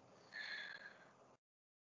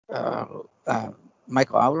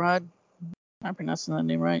Michael Allred. Am I pronouncing that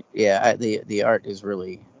name right? Yeah, the art is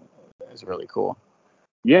really cool.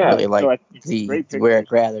 Yeah, I really like so where it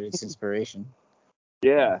gathered its inspiration.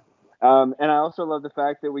 Yeah. And I also love the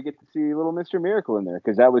fact that we get to see little Mr. Miracle in there,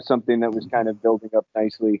 because that was something that was kind of building up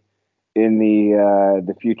nicely in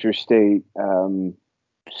the future state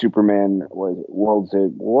Superman Worlds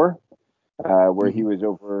at War, where he was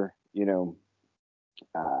over,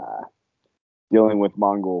 dealing with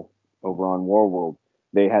Mongol over on Warworld.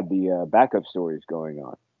 They had the backup stories going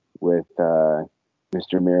on with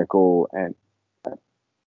Mr. Miracle, and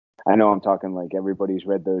I know I'm talking like everybody's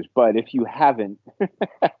read those, but if you haven't,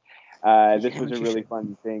 this was a really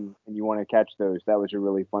fun thing, and you want to catch those. That was a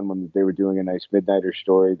really fun one. They were doing a nice Midnighter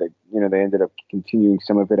story that, they ended up continuing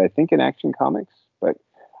some of it, I think, in Action Comics, but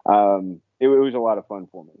it was a lot of fun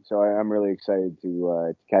for me. So I'm really excited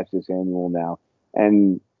to catch this annual now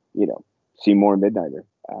and, see more Midnighter.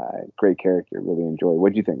 Great character. Really enjoy.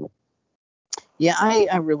 What do you think? Yeah,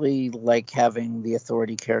 I really like having the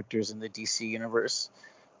Authority characters in the DC universe.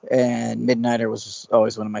 And Midnighter was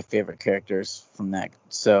always one of my favorite characters from that.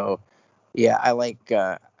 So, yeah, I like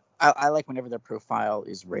whenever their profile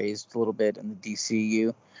is raised a little bit in the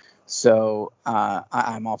DCU. So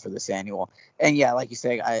I'm all for this annual. And yeah, like you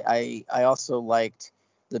say, I also liked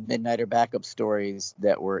the Midnighter backup stories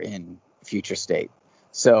that were in Future State.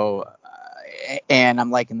 So, and I'm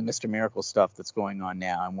liking the Mr. Miracle stuff that's going on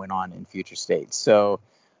now and went on in Future State. So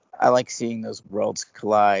I like seeing those worlds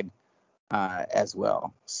collide. As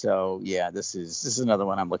well. So yeah, this is another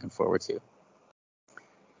one I'm looking forward to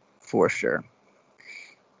for sure.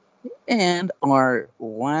 And our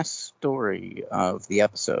last story of the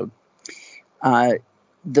episode, the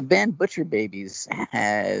band Butcher Babies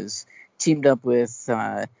has teamed up with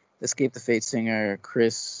Escape the Fate singer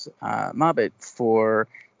Chris Mabbitt for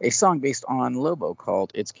a song based on Lobo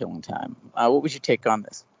called "It's Killing Time." What was your take on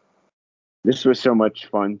this? This was so much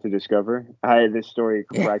fun to discover. This story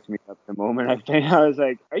cracked me up the moment I was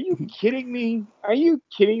like, "Are you kidding me? Are you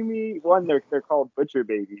kidding me?" One, they're called Butcher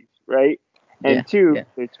Babies, right? And two,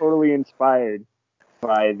 they're totally inspired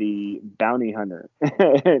by the bounty hunter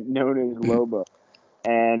known as Lobo.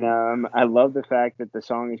 And I love the fact that the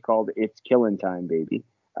song is called "It's Killin' Time, Baby,"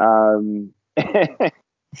 and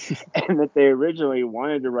that they originally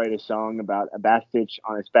wanted to write a song about a bass stitch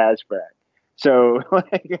on a spaz frag. So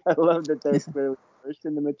like, I love that they're clearly versed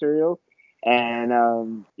in the material.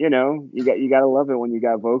 And you gotta love it when you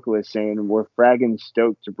got vocalists saying we're fragging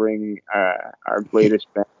stoked to bring our latest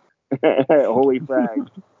band, Holy Frag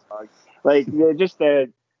song. Like just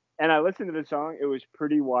the. And I listened to the song. It was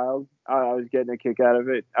pretty wild. I was getting a kick out of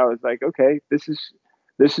it. I was like, okay, this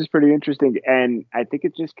is pretty interesting. And I think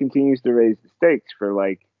it just continues to raise the stakes for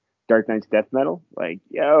like Dark Knight's death metal. Like,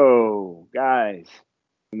 yo, guys,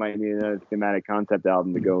 we might need another thematic concept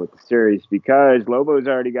album to go with the series because Lobo's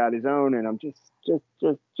already got his own, and I'm just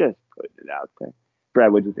putting it out there.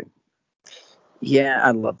 Brad, what do you think? Yeah,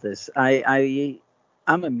 I love this. I'm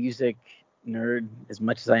a music nerd as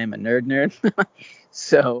much as I am a nerd.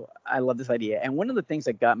 So I love this idea. And one of the things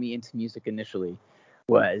that got me into music initially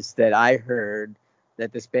was that I heard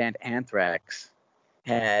that this band Anthrax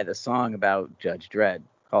had a song about Judge Dredd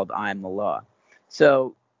called I'm the Law.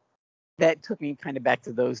 So that took me kind of back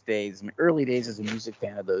to those days, my early days as a music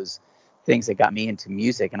fan, of those things that got me into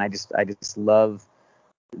music. And I just love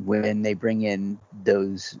when they bring in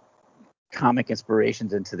those comic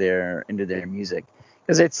inspirations into their music,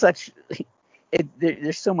 because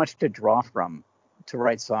there's so much to draw from to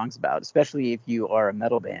write songs about, especially if you are a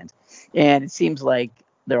metal band. And it seems like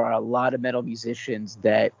there are a lot of metal musicians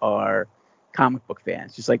that are comic book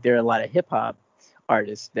fans, just like there are a lot of hip hop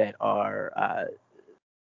artists that are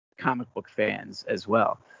comic book fans as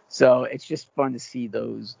well. So it's just fun to see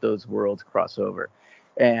those worlds cross over.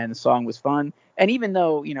 And the song was fun. And even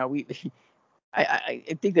though, I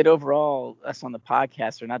think that overall us on the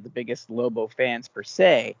podcast are not the biggest Lobo fans per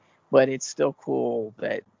se, but it's still cool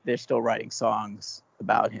that they're still writing songs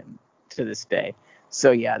about him to this day.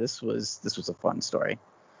 So yeah, this was a fun story.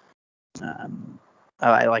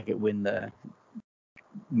 I like it when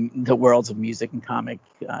the worlds of music and comic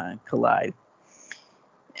collide.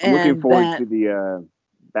 I'm looking forward to the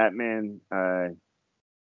Batman.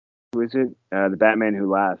 Who is it? The Batman Who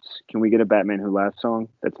Laughs. Can we get a Batman Who Laughs song?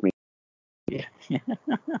 That's me. Yeah.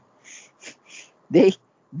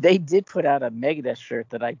 They did put out a Megadeth shirt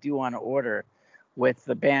that I do want to order with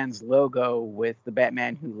the band's logo with the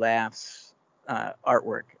Batman Who Laughs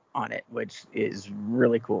artwork on it, which is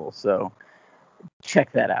really cool. So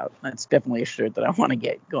check that out. That's definitely a shirt that I want to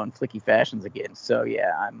get going Flicky Fashions again. So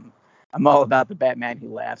yeah, I'm all about the Batman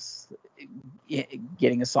Who Laughs,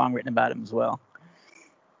 getting a song written about him as well.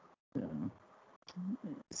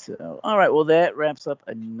 So, all right. Well, that wraps up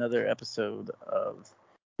another episode of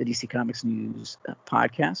the DC Comics News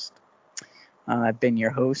podcast. I've been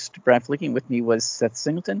your host, Brad Flicky, and with me was Seth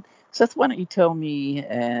Singleton. Seth, why don't you tell me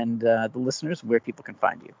and the listeners where people can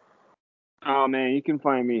find you? Oh, man, you can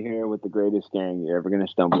find me here with the greatest gang you're ever going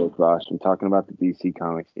to stumble across. I'm talking about the DC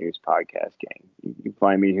Comics News podcast gang. You can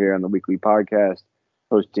find me here on the weekly podcast,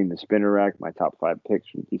 hosting the Spinner Rack, my top 5 picks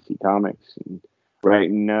from DC Comics, and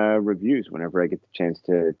writing reviews whenever I get the chance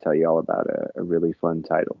to tell you all about a really fun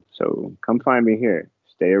title. So come find me here.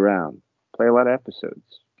 Stay around. Play a lot of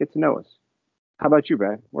episodes. Get to know us. How about you,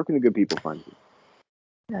 Brad? Where can the good people find you?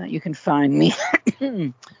 You can find me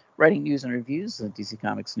writing news and reviews at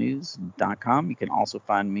DCComicsNews.com. You can also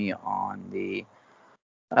find me on the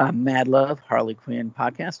Mad Love Harley Quinn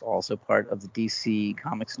podcast, also part of the DC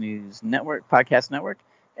Comics News Network podcast network,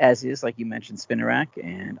 as is, like you mentioned, Spinner Rack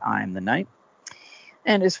and I'm the Knight.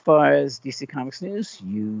 And as far as DC Comics News,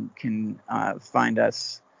 you can find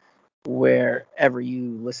us wherever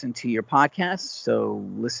you listen to your podcasts. So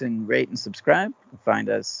listen, rate, and subscribe. You can find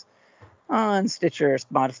us on Stitcher,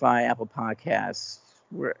 Spotify, Apple Podcasts,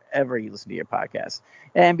 wherever you listen to your podcasts.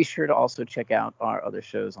 And be sure to also check out our other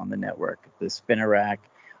shows on the network, the Spinner Rack,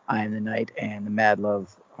 I Am the Knight, and the Mad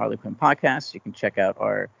Love Harley Quinn podcast. You can check out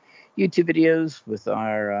our YouTube videos with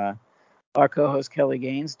our co-host Kelly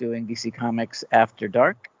Gaines doing DC Comics After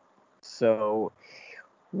Dark. So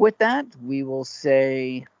with that, we will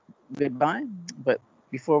say goodbye. But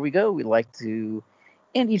before we go, we'd like to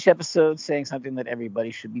end each episode saying something that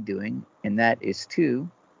everybody should be doing, and that is to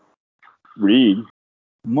read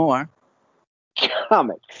more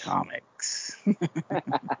comics.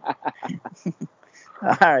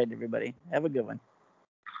 All right, everybody. Have a good one.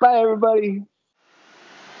 Bye, everybody.